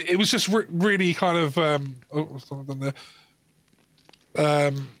it was just really kind of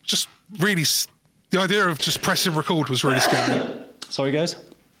just really the idea of just pressing record was really scary. Sorry, guys.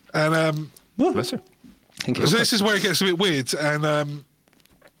 And bless you. Thank you. So this is where it gets a bit weird. And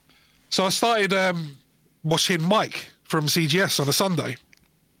so I started watching Mike from CGS on a Sunday.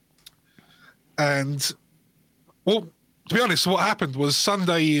 And well, to be honest, what happened was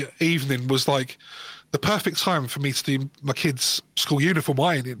Sunday evening was like the perfect time for me to do my kids' school uniform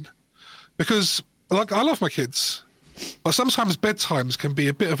ironing, because like I love my kids, but sometimes bedtimes can be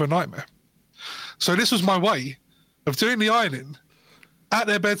a bit of a nightmare. So this was my way of doing the ironing at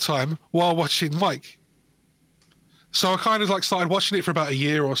their bedtime while watching Mike. So I kind of like started watching it for about a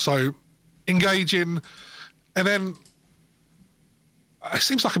year or so, engaging, and then it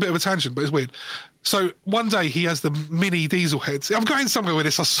seems like a bit of a tangent, but it's weird. So one day he has the mini diesel heads. I'm going somewhere with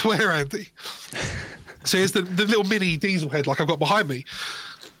this, I swear, Andy. So here's the little mini diesel head like I've got behind me.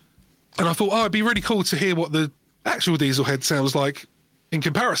 And I thought, it'd be really cool to hear what the actual diesel head sounds like in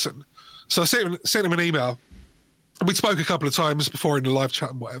comparison. So I sent him an email. And we spoke a couple of times before in the live chat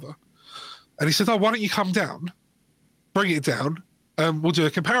and whatever. And he said, why don't you come down, bring it down, and we'll do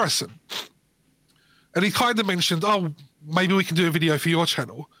a comparison. And he kind of mentioned, maybe we can do a video for your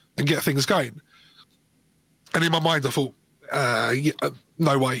channel and get things going. And in my mind, I thought,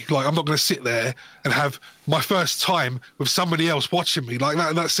 no way. Like, I'm not going to sit there and have my first time with somebody else watching me. Like,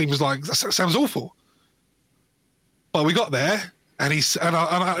 that seems like, that sounds awful. But we got there, and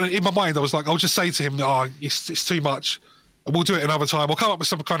in my mind, I was like, I'll just say to him, it's too much. We'll do it another time. We'll come up with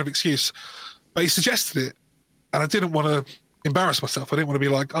some kind of excuse. But he suggested it, and I didn't want to embarrass myself. I didn't want to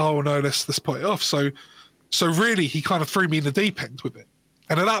be like, oh, no, let's put it off. So really, he kind of threw me in the deep end with it.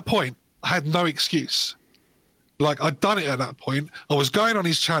 And at that point, I had no excuse. Like, I'd done it at that point. I was going on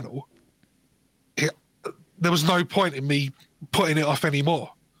his channel. There was no point in me putting it off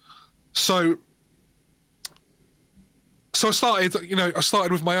anymore. So I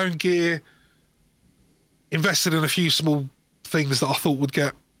started with my own gear. invested in a few small things that I thought would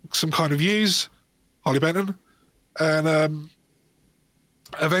get some kind of views, Harley Benton, and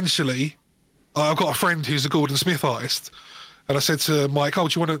eventually I've got a friend who's a Gordon Smith artist, and I said to Mike, "Oh,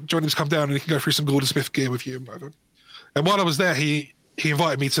 do you want to join him to come down and he can go through some Gordon Smith gear with you?" And whatever. And while I was there, he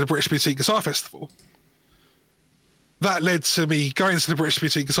invited me to the British Boutique Guitar Festival. That led to me going to the British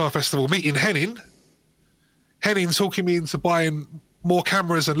Boutique Guitar Festival, meeting Henning talking me into buying more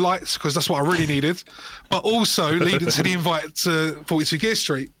cameras and lights because that's what I really needed, but also leading to the invite to 42 Gear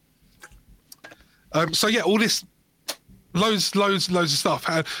Street. So yeah, all this, loads of stuff.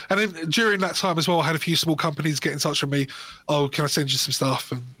 And then during that time as well, I had a few small companies get in touch with me. Oh, can I send you some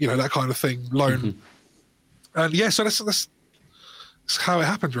stuff? And that kind of thing, loan. Mm-hmm. And yeah, so that's how it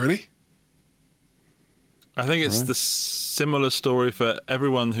happened, really. I think it's the similar story for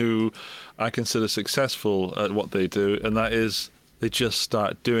everyone who I consider successful at what they do, and that is they just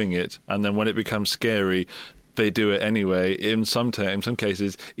start doing it, and then when it becomes scary, they do it anyway. In some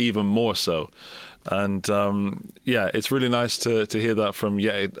cases, even more so. And it's really nice to hear that from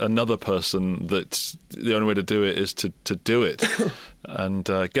another person that the only way to do it is to do it and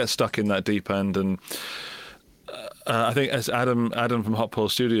get stuck in that deep end. And I think as Adam from Hot Pole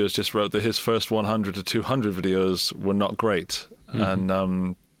Studios just wrote that his first 100 to 200 videos were not great. Mm-hmm.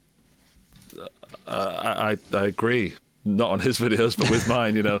 And I agree, not on his videos, but with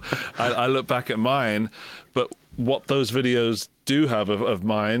mine. I look back at mine, but what those videos do have of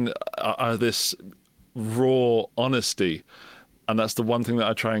mine are this raw honesty, and that's the one thing that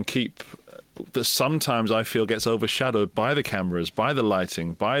I try and keep, that sometimes I feel gets overshadowed by the cameras, by the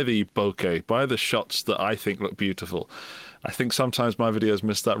lighting, by the bokeh, by the shots that I think look beautiful. I think sometimes my videos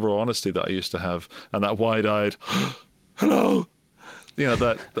miss that raw honesty that I used to have, and that wide-eyed hello,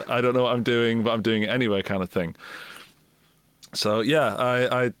 that I don't know what I'm doing, but I'm doing it anyway kind of thing. So yeah,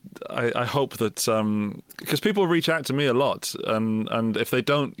 I hope that because people reach out to me a lot, and if they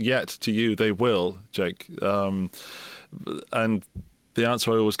don't yet to you, they will, Jake. And the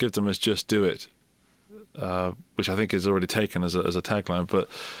answer I always give them is just do it, which I think is already taken as a tagline. But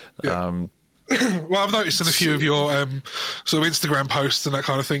well, I've noticed in a few of your sort of Instagram posts and that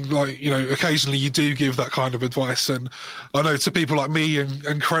kind of thing, like occasionally you do give that kind of advice, and I know to people like me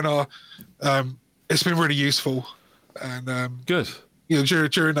and Krenner, it's been really useful. And good,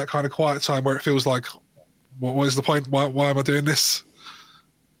 during that kind of quiet time where it feels like, what is the point? Why am I doing this?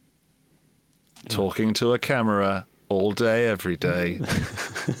 Talking to a camera all day, every day.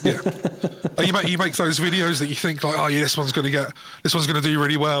 Yeah, and you make those videos that you think like, oh yeah, this one's going to do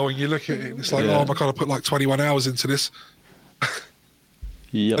really well, and you look at it and it's like, oh my god, I put like 21 hours into this.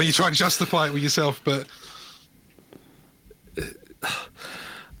 Yeah, and you try and justify it with yourself, but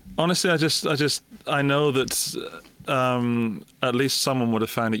honestly, I know that at least someone would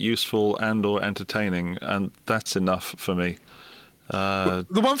have found it useful and or entertaining, and that's enough for me. The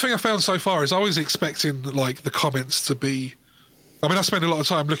one thing I found so far is I was expecting like the comments to be, I mean, I spend a lot of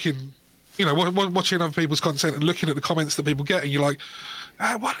time looking, watching other people's content and looking at the comments that people get, and you're like,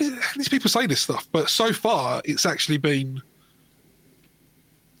 why do these people say this stuff? But so far it's actually been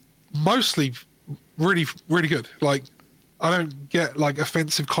mostly really, really good. Like, I don't get like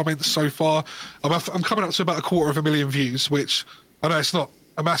offensive comments so far. I'm coming up to about 250,000 views, which I know it's not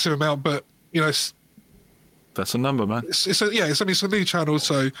a massive amount, but that's a number, man. It's a new channel.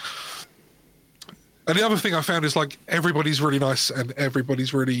 So, and the other thing I found is like everybody's really nice and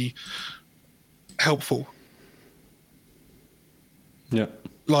everybody's really helpful. Yeah.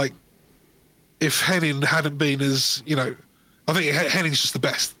 Like if Henning hadn't been as, I think Henning's just the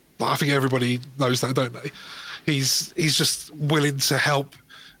best. Like, I think everybody knows that, don't they? He's just willing to help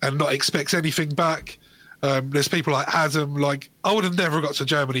and not expect anything back. There's people like Adam. Like, I would have never got to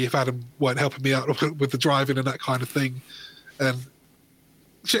Germany if Adam weren't helping me out with the driving and that kind of thing. And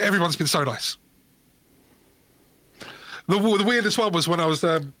everyone's been so nice. The weirdest one was when I was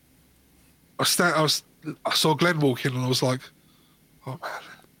I saw Glenn walking and I was like, oh man,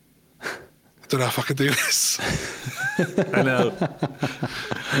 I don't know if I can do this. I know.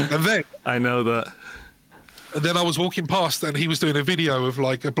 And then I know that. And then I was walking past and he was doing a video of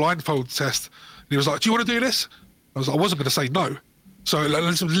like a blindfold test. And he was like, do you want to do this? I was like, I wasn't going to say no. So I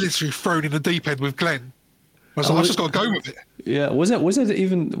was literally thrown in the deep end with Glenn. I was like, I've just got to go with it. Yeah, wasn't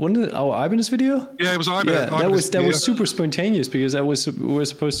it our Ibanez video? Yeah, it was Ibanez. Yeah, that was super spontaneous because we were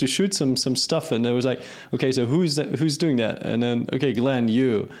supposed to shoot some stuff, and it was like, okay, so who's doing that? And then, okay, Glenn,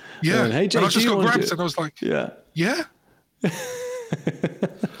 you. Yeah, and then, hey, Jake, and I just got grabbed and I was like, yeah.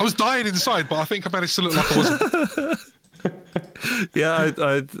 I was dying inside, but I think I managed to look like I wasn't. Yeah,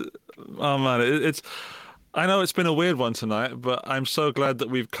 oh man, it's. I know it's been a weird one tonight, but I'm so glad that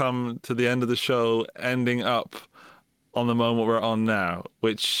we've come to the end of the show, ending up on the moment we're on now,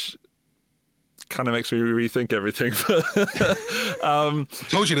 which kind of makes me rethink everything.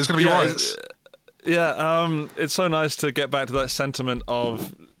 Told you there's going to be riots. Yeah, it's so nice to get back to that sentiment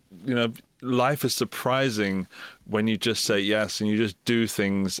of, life is surprising when you just say yes and you just do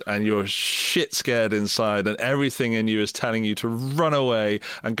things and you're shit scared inside and everything in you is telling you to run away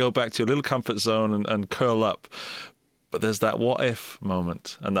and go back to your little comfort zone and curl up. But there's that what if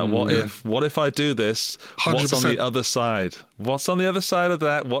moment, and that what if I do this? 100%. What's on the other side? What's on the other side of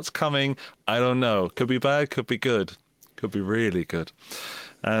that? What's coming? I don't know. Could be bad, could be good, could be really good.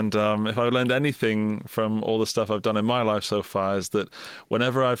 And if I've learned anything from all the stuff I've done in my life so far, is that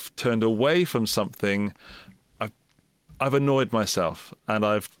whenever I've turned away from something, I've annoyed myself and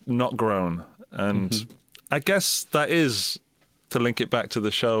I've not grown. And I guess that is, to link it back to the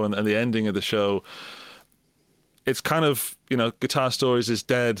show and the ending of the show, it's kind of, Guitar Stories is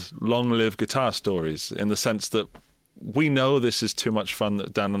dead, long live Guitar Stories, in the sense that we know this is too much fun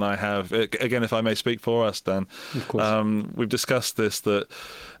that Dan and I have. Again, if I may speak for us, Dan, of course. We've discussed this, that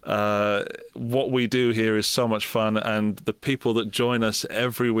what we do here is so much fun, and the people that join us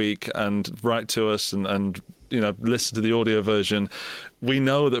every week and write to us and listen to the audio version, we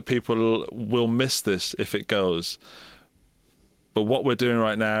know that people will miss this if it goes. But what we're doing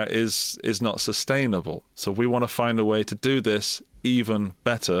right now is not sustainable. So we want to find a way to do this even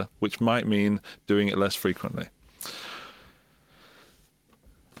better, which might mean doing it less frequently.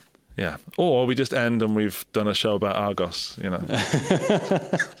 Yeah. Or we just end and we've done a show about Argos,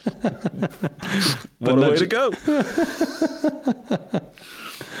 What a way to go.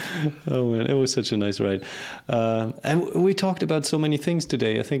 Oh man, it was such a nice ride. And we talked about so many things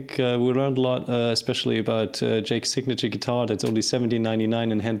today. I think we learned a lot, especially about Jake's signature guitar that's only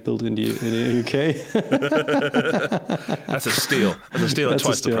 $17.99 and hand built in the UK. That's a steal. That's a steal at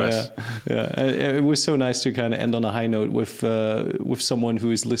twice the price. Yeah. And it was so nice to kind of end on a high note with someone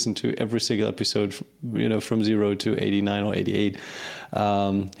who has listened to every single episode, from 0 to 89 or 88.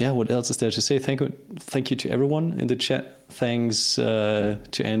 What else is there to say? Thank you to everyone in the chat. Thanks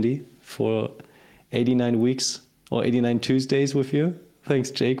to Andy for 89 weeks or 89 Tuesdays with you.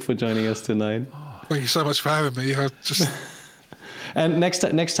 Thanks, Jake, for joining us tonight. Thank you so much for having me. And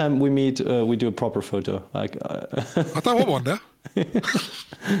next time we meet, we do a proper photo. I don't want one now. You're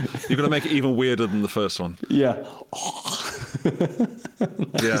going to make it even weirder than the first one. Yeah.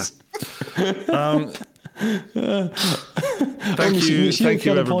 Nice. Thank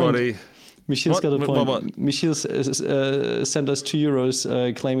you, everybody. Michiel's got a point. Michiel sent us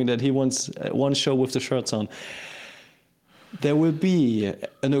 €2 claiming that he wants one show with the shirts on. There will be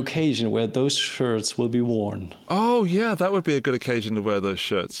an occasion where those shirts will be worn. Oh, yeah, that would be a good occasion to wear those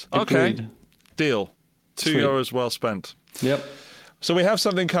shirts. Agreed. Okay, deal. €2 well spent. Yep. So we have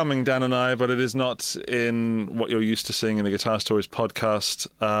something coming, Dan and I, but it is not in what you're used to seeing in the Guitar Stories podcast.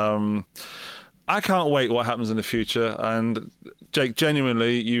 I can't wait what happens in the future. And Jake,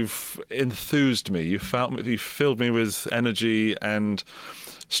 genuinely, you've enthused me. You filled me with energy, and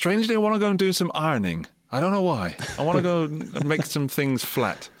strangely, I want to go and do some ironing. I don't know why. I want to go and make some things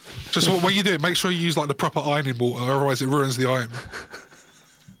flat. Just when you do it, make sure you use the proper ironing water, otherwise it ruins the iron.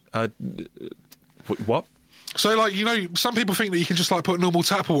 What? So, some people think that you can just put normal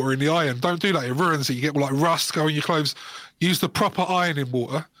tap water in the iron. Don't do that; it ruins it. You get rust going in your clothes. Use the proper ironing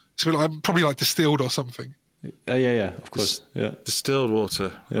water. It's probably distilled or something. Yeah, of course. Yeah, distilled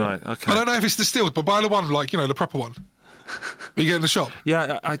water. Yeah. Right. Okay. I don't know if it's distilled, but buy the one the proper one. You get in the shop.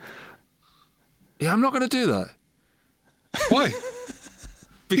 Yeah, I'm not going to do that. Why?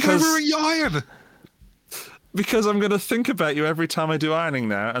 Because you ruin your iron. Because I'm going to think about you every time I do ironing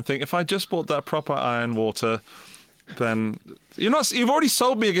now, and think if I just bought that proper iron water, then you've already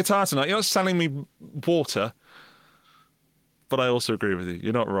sold me a guitar tonight. You're not selling me water. But I also agree with you.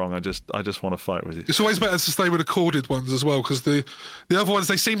 You're not wrong. I just want to fight with you. It's always better to stay with the corded ones as well, because the other ones,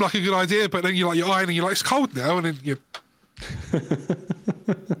 they seem like a good idea, but then you're ironing, you're it's cold now, and then you.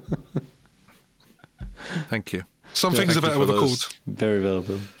 Thank you. Some things are better with a cord. Very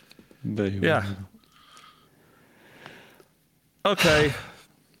valuable. Very valuable. Okay.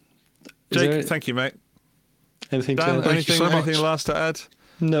 Jake, thank you, mate. Anything anything last to add?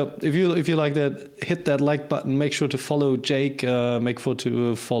 No, if you like that, hit that like button. Make sure to follow Jake. Make sure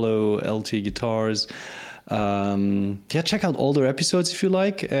to follow LT Guitars. Check out all their episodes if you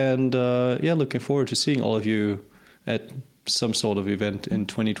like. And looking forward to seeing all of you at some sort of event in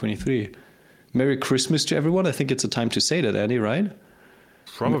 2023. Merry Christmas to everyone. I think it's a time to say that, Andy, right?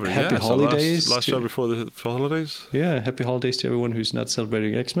 Probably. Happy holidays. Last show before the holidays. Yeah, happy holidays to everyone who's not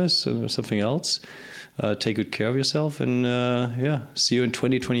celebrating Xmas or something else. take good care of yourself, and see you in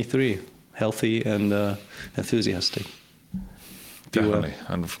 2023, healthy and enthusiastic. Definitely,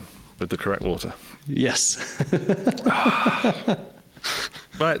 and with the correct water. Yes.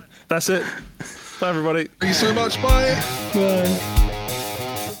 Right, that's it. Bye, everybody. Thank you so much. Bye. Bye.